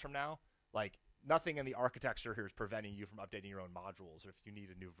 20 minutes from now. Like nothing in the architecture here is preventing you from updating your own modules, or if you need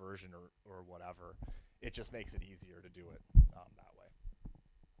a new version or whatever. It just makes it easier to do it that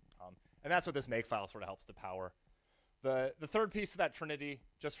way. And that's what this makefile sort of helps to power. The third piece of that trinity,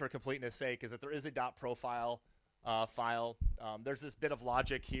 just for completeness sake, is that there is a .profile file. There's this bit of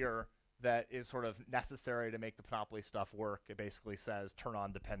logic here that is sort of necessary to make the Panopoly stuff work. It basically says turn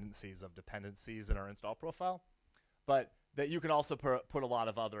on dependencies of dependencies in our install profile, but that you can also put a lot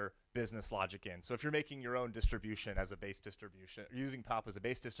of other business logic in. So if you're making your own distribution as a base distribution, or using Panopoly as a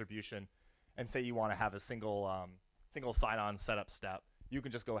base distribution, and say you want to have a single sign-on setup step, you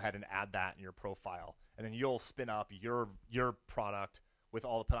can just go ahead and add that in your profile, and then you'll spin up your product with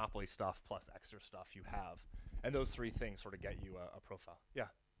all the Panopoly stuff plus extra stuff you have. And those three things sort of get you a profile. Yeah.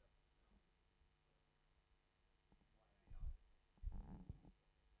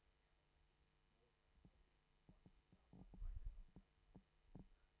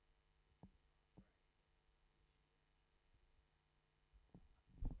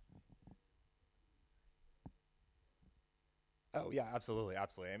 Oh yeah, absolutely,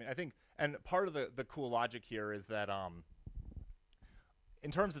 absolutely. I mean, I think, and part of the cool logic here is that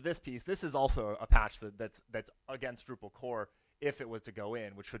in terms of this piece, this is also a patch that's against Drupal core if it was to go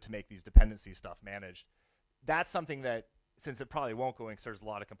in, which would to make these dependency stuff managed. That's something that, since it probably won't go in because there's a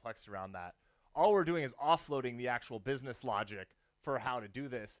lot of complexity around that, all we're doing is offloading the actual business logic for how to do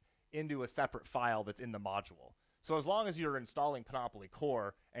this into a separate file that's in the module. So as long as you're installing Panopoly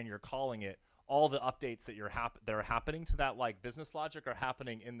core and you're calling it, all the updates that that are happening to that like business logic are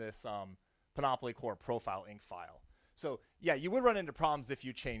happening in this Panopoly core profile inc file. So yeah, you would run into problems if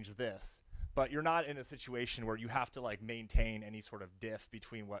you change this, but you're not in a situation where you have to like maintain any sort of diff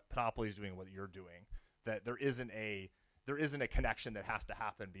between what Panopoly is doing and what you're doing. That there isn't a connection that has to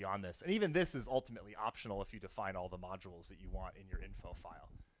happen beyond this. And even this is ultimately optional if you define all the modules that you want in your info file.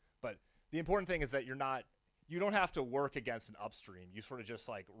 But the important thing is that you don't have to work against an upstream. You sort of just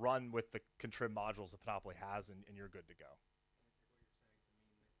like run with the contrib modules that Panopoly has, and you're good to go.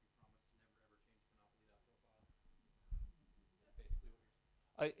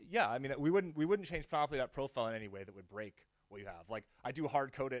 Yeah, I mean, we wouldn't change Panopoly.profile in any way that would break what you have. Like, I do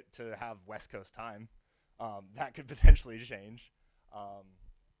hard code it to have West Coast time. That could potentially change.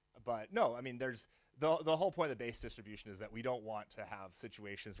 But no, I mean, there's the whole point of the base distribution is that we don't want to have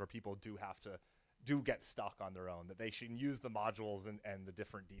situations where people do get stuck on their own, that they should use the modules and the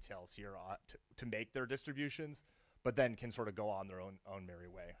different details here to make their distributions, but then can sort of go on their own merry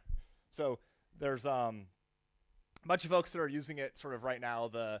way. So there's a bunch of folks that are using it sort of right now.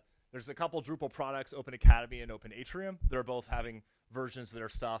 There's a couple Drupal products, Open Academy and Open Atrium. They're both having versions of their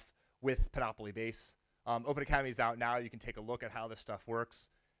stuff with Panopoly base. Open Academy is out now. You can take a look at how this stuff works.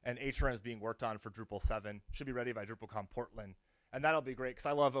 And Atrium is being worked on for Drupal 7. Should be ready by DrupalCon Portland. And that'll be great because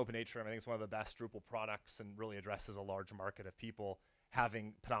I love Open Atrium. I think it's one of the best Drupal products and really addresses a large market of people.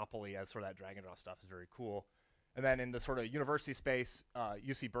 Having Panopoly as sort of that drag and drop stuff is very cool. And then in the sort of university space,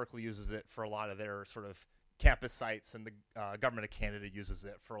 UC Berkeley uses it for a lot of their sort of campus sites, and the government of Canada uses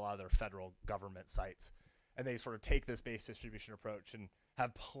it for a lot of their federal government sites. And they sort of take this base distribution approach and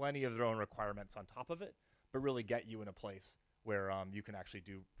have plenty of their own requirements on top of it, but really get you in a place where you can actually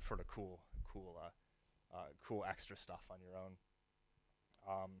do sort of cool extra stuff on your own.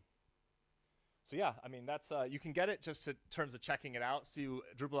 So yeah, I mean, that's you can get it just in terms of checking it out. See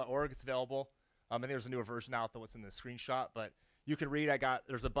Drupal.org, it's available. And there's a newer version out than what's in the screenshot, but you can read.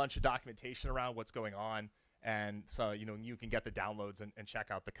 There's a bunch of documentation around what's going on, and so you can get the downloads and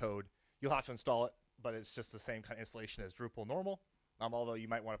check out the code. You'll have to install it, but it's just the same kind of installation as Drupal normal. Although you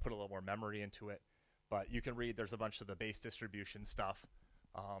might want to put a little more memory into it, but you can read. There's a bunch of the base distribution stuff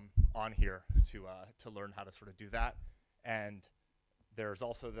on here to learn how to sort of do that. And there's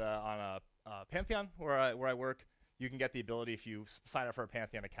also on Pantheon where I work. You can get the ability, if you sign up for a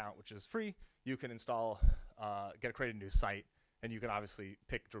Pantheon account, which is free, you can create a new site, and you can obviously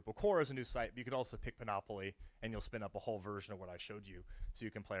pick Drupal core as a new site, but you can also pick Panopoly, and you'll spin up a whole version of what I showed you, so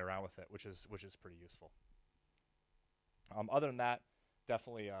you can play around with it, which is pretty useful. Other than that,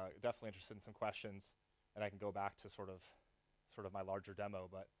 definitely interested in some questions. and I can go back to sort of my larger demo.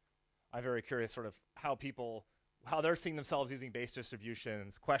 But I'm very curious sort of how they're seeing themselves using base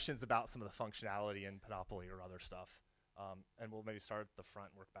distributions, questions about some of the functionality in Panopoly or other stuff. And we'll maybe start at the front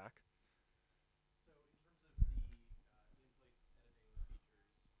and work back. So in terms of the in-place editing features, how does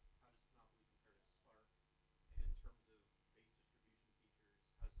Panopoly compare to Spark? And in terms of base distribution features, how does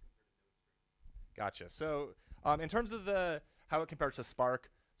it compare to NodeStream? Gotcha. So in terms of how it compares to Spark,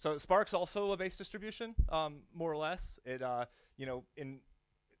 so Spark's also a base distribution, more or less.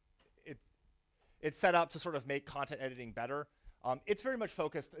 It's set up to sort of make content editing better. It's very much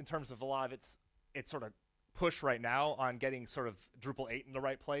focused in terms of a lot of its sort of push right now on getting sort of Drupal 8 in the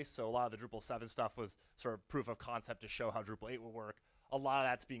right place. So a lot of the Drupal 7 stuff was sort of proof of concept to show how Drupal 8 will work. A lot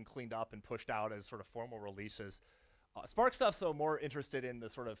of that's being cleaned up and pushed out as sort of formal releases. Spark stuff's so more interested in the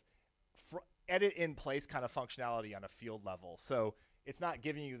sort of edit in place kind of functionality on a field level. So it's not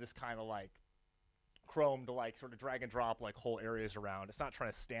giving you this kind of like Chrome to like sort of drag and drop like whole areas around. It's not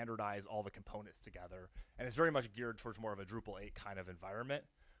trying to standardize all the components together. And it's very much geared towards more of a Drupal 8 kind of environment,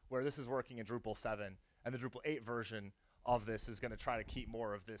 where this is working in Drupal 7, and the Drupal 8 version of this is going to try to keep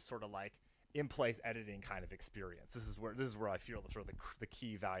more of this sort of like in-place editing kind of experience. This is where I feel the sort of the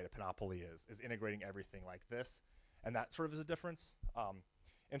key value to Panopoly is integrating everything like this, and that sort of is a difference.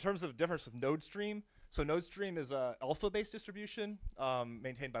 In terms of difference with NodeStream, so NodeStream is also a base distribution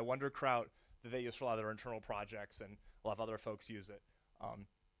maintained by Wonderkraut that they use for a lot of their internal projects, and a lot of other folks use it.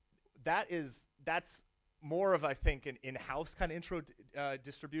 That's more of, I think, an in-house kind of intro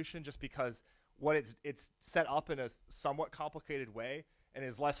distribution, just because what it's set up in a somewhat complicated way and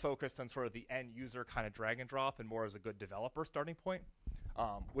is less focused on sort of the end user kind of drag and drop and more as a good developer starting point.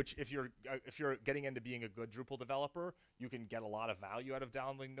 Which if you're getting into being a good Drupal developer, you can get a lot of value out of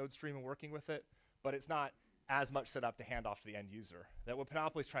downloading NodeStream and working with it, but it's not as much set up to hand off to the end user. That what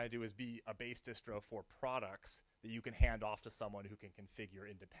Panopoly is trying to do is be a base distro for products that you can hand off to someone who can configure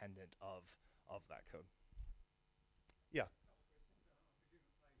independent of that code. Yeah.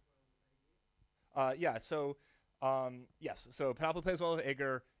 Yeah. So yes. So Panopoly plays well with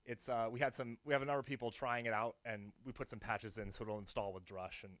Agar. It's we have a number of people trying it out, and we put some patches in so it'll install with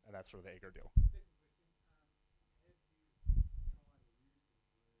Drush, and that's sort of the Agar deal.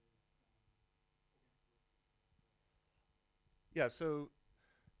 Yeah, so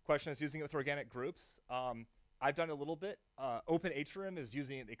question is using it with organic groups. I've done a little bit. OpenHRM is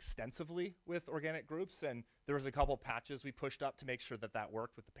using it extensively with organic groups, and there was a couple patches we pushed up to make sure that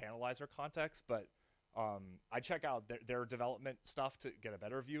worked with the panelizer context, but I check out their development stuff to get a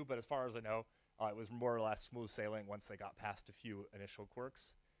better view, but as far as I know, it was more or less smooth sailing once they got past a few initial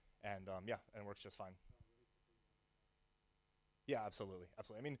quirks, and yeah, and it works just fine. Yeah, absolutely.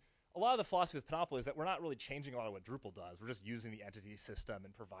 Absolutely. I mean, a lot of the philosophy with Panopoly is that we're not really changing a lot of what Drupal does. We're just using the entity system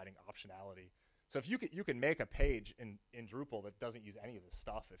and providing optionality. So if you can make a page in Drupal that doesn't use any of this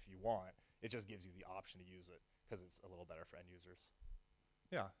stuff if you want, it just gives you the option to use it because it's a little better for end users.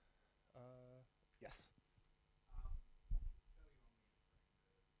 Yeah. Yes.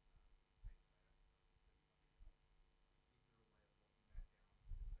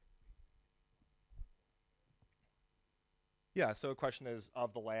 Yeah, so the question is,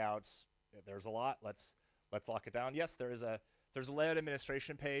 of the layouts, there's a lot. Let's lock it down. Yes, there's a layout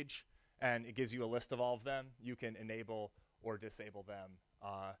administration page, and it gives you a list of all of them. You can enable or disable them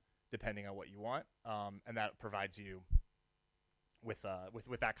depending on what you want, and that provides you with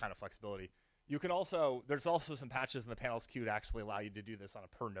that kind of flexibility. You can also, there's also some patches in the panels queue to actually allow you to do this on a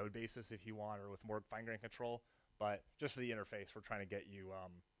per node basis if you want, or with more fine-grained control. But just for the interface, we're trying to get you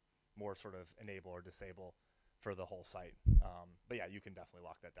more sort of enable or disable for the whole site. But yeah, you can definitely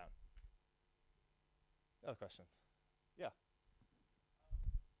lock that down. Other questions? Yeah.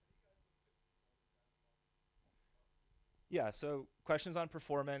 Yeah, so questions on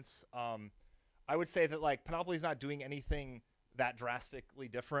performance. I would say that like Panopoly's not doing anything that drastically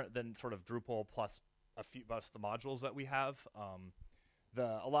different than sort of Drupal plus the modules that we have.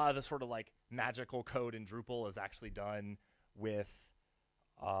 A lot of the sort of like magical code in Drupal is actually done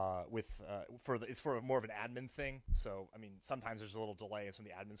it's for more of an admin thing. So I mean, sometimes there's a little delay in some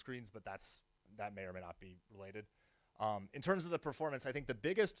of the admin screens, but that may or may not be related. In terms of the performance, I think the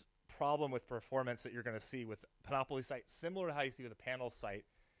biggest problem with performance that you're going to see with Panopoly site, similar to how you see with a panel site,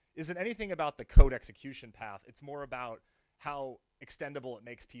 isn't anything about the code execution path. It's more about how extendable it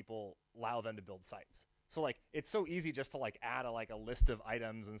makes people allow them to build sites. So like it's so easy just to like add a list of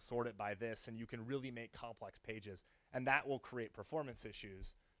items and sort it by this, and you can really make complex pages, and that will create performance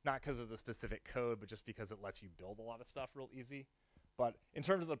issues, not because of the specific code, but just because it lets you build a lot of stuff real easy. But in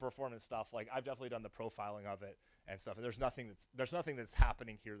terms of the performance stuff, like I've definitely done the profiling of it, and stuff. And there's nothing that's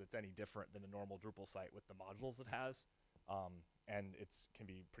happening here that's any different than a normal Drupal site with the modules it has, and it can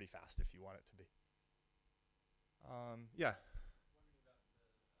be pretty fast if you want it to be. Yeah.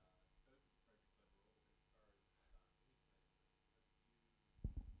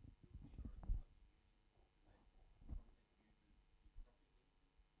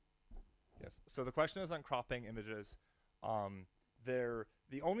 Yes. So the question is on cropping images.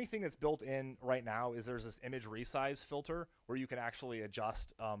 The only thing that's built in right now is there's this image resize filter where you can actually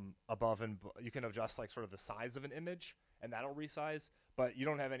adjust above and you can adjust like sort of the size of an image, and that'll resize. But you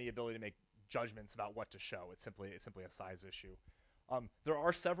don't have any ability to make judgments about what to show. It's simply a size issue. There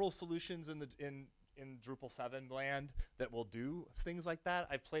are several solutions in Drupal 7 land that will do things like that.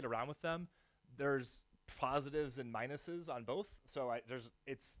 I've played around with them. There's positives and minuses on both. So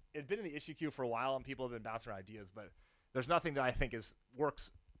it's been in the issue queue for a while, and people have been bouncing around ideas, but there's nothing that I think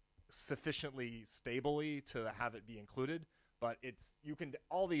works sufficiently stably to have it be included. But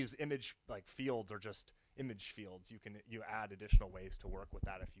all these image like fields are just image fields. You add additional ways to work with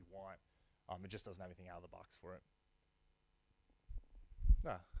that if you want. It just doesn't have anything out of the box for it.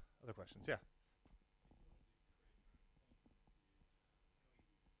 Other questions? Yeah.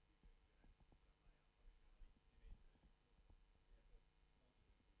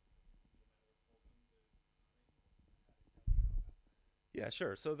 Yeah,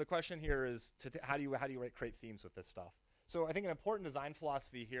 sure. So the question here is how do you create themes with this stuff? So I think an important design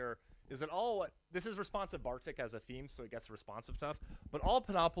philosophy here is that this is responsive Bartik as a theme, so it gets responsive stuff. But all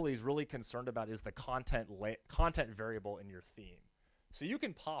Panopoly is really concerned about is the content variable in your theme. So you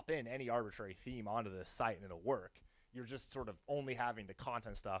can pop in any arbitrary theme onto this site and it'll work. You're just sort of only having the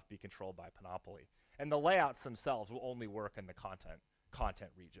content stuff be controlled by Panopoly, and the layouts themselves will only work in the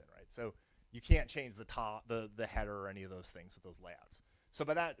content region, right? So you can't change the top, the header, or any of those things with those layouts. So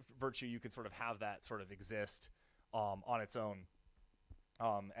by that virtue, you can sort of have that sort of exist on its own,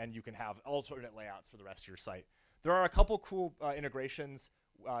 and you can have alternate layouts for the rest of your site. There are a couple cool integrations,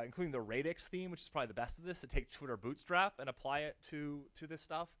 including the Radix theme, which is probably the best of this, to take Twitter Bootstrap and apply it to this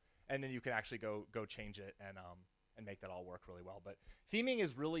stuff, and then you can actually go change it and make that all work really well. But theming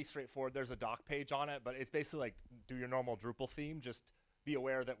is really straightforward. There's a doc page on it, but it's basically like do your normal Drupal theme. Just be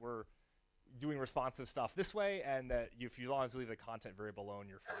aware that we're doing responsive stuff this way, and that if you long as you leave the content variable alone,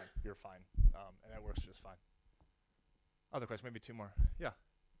 you're fine. You're fine, and it works just fine. Other question, maybe two more. Yeah.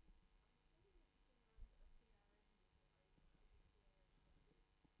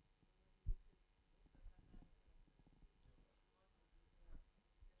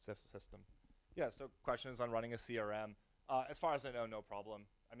 System. Yeah. So questions on running a CRM. As far as I know, no problem.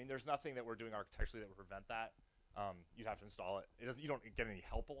 I mean, there's nothing that we're doing architecturally that would prevent that. You'd have to install it. You don't get any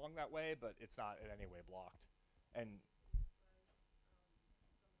help along that way, but it's not in any way blocked. And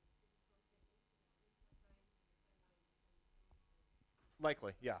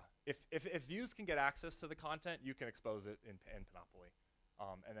likely, yeah. If views can get access to the content, you can expose it in Panopoly.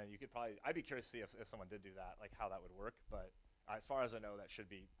 And then you could I'd be curious to see if someone did do that, like how that would work. But as far as I know, that should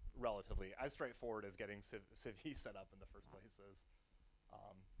be relatively as straightforward as getting civ set up in the first place is.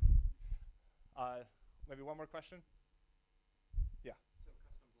 Maybe one more question? Yeah. So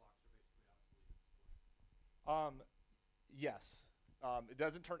custom blocks are basically obsolete at this point. Yes. It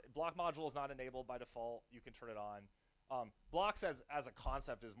doesn't block module is not enabled by default. You can turn it on. Blocks as a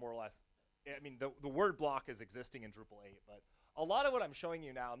concept is more or less, I mean, the word block is existing in Drupal 8, but a lot of what I'm showing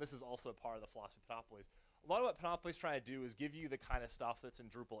you now, and this is also part of the philosophy of Panopoly, a lot of what Panopoly is trying to do is give you the kind of stuff that's in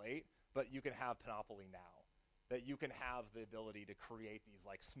Drupal 8, but you can have Panopoly now. That you can have the ability to create these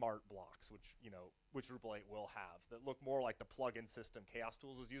like smart blocks, which Drupal 8 will have, that look more like the plugin system Chaos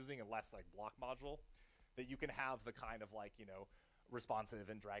Tools is using and less like block module. That you can have the kind of like, responsive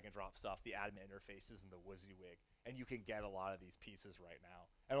and drag and drop stuff, the admin interfaces and the WYSIWYG, and you can get a lot of these pieces right now.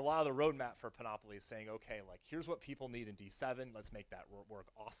 And a lot of the roadmap for Panopoly is saying, okay, like here's what people need in D7, let's make that work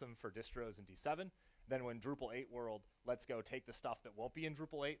awesome for distros in D7. Then when Drupal 8 world, let's go take the stuff that won't be in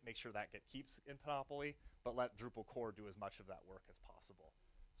Drupal 8, make sure that keeps in Panopoly, but let Drupal core do as much of that work as possible.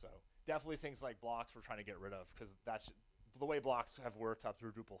 So definitely things like blocks we're trying to get rid of, because that's the way blocks have worked up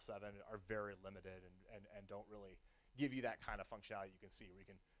through Drupal 7 are very limited and don't really give you that kind of functionality you can see where you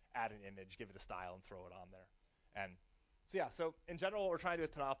can add an image, give it a style, and throw it on there. And so yeah, so in general, what we're trying to do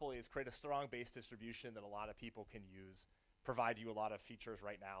with Panopoly is create a strong base distribution that a lot of people can use, provide you a lot of features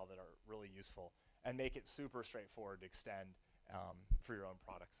right now that are really useful, and make it super straightforward to extend for your own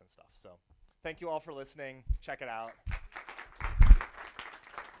products and stuff. So thank you all for listening. Check it out.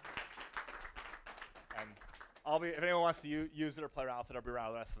 And if anyone wants to use it or play around with it, I'll be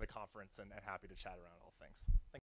around the rest of the conference and happy to chat around all things.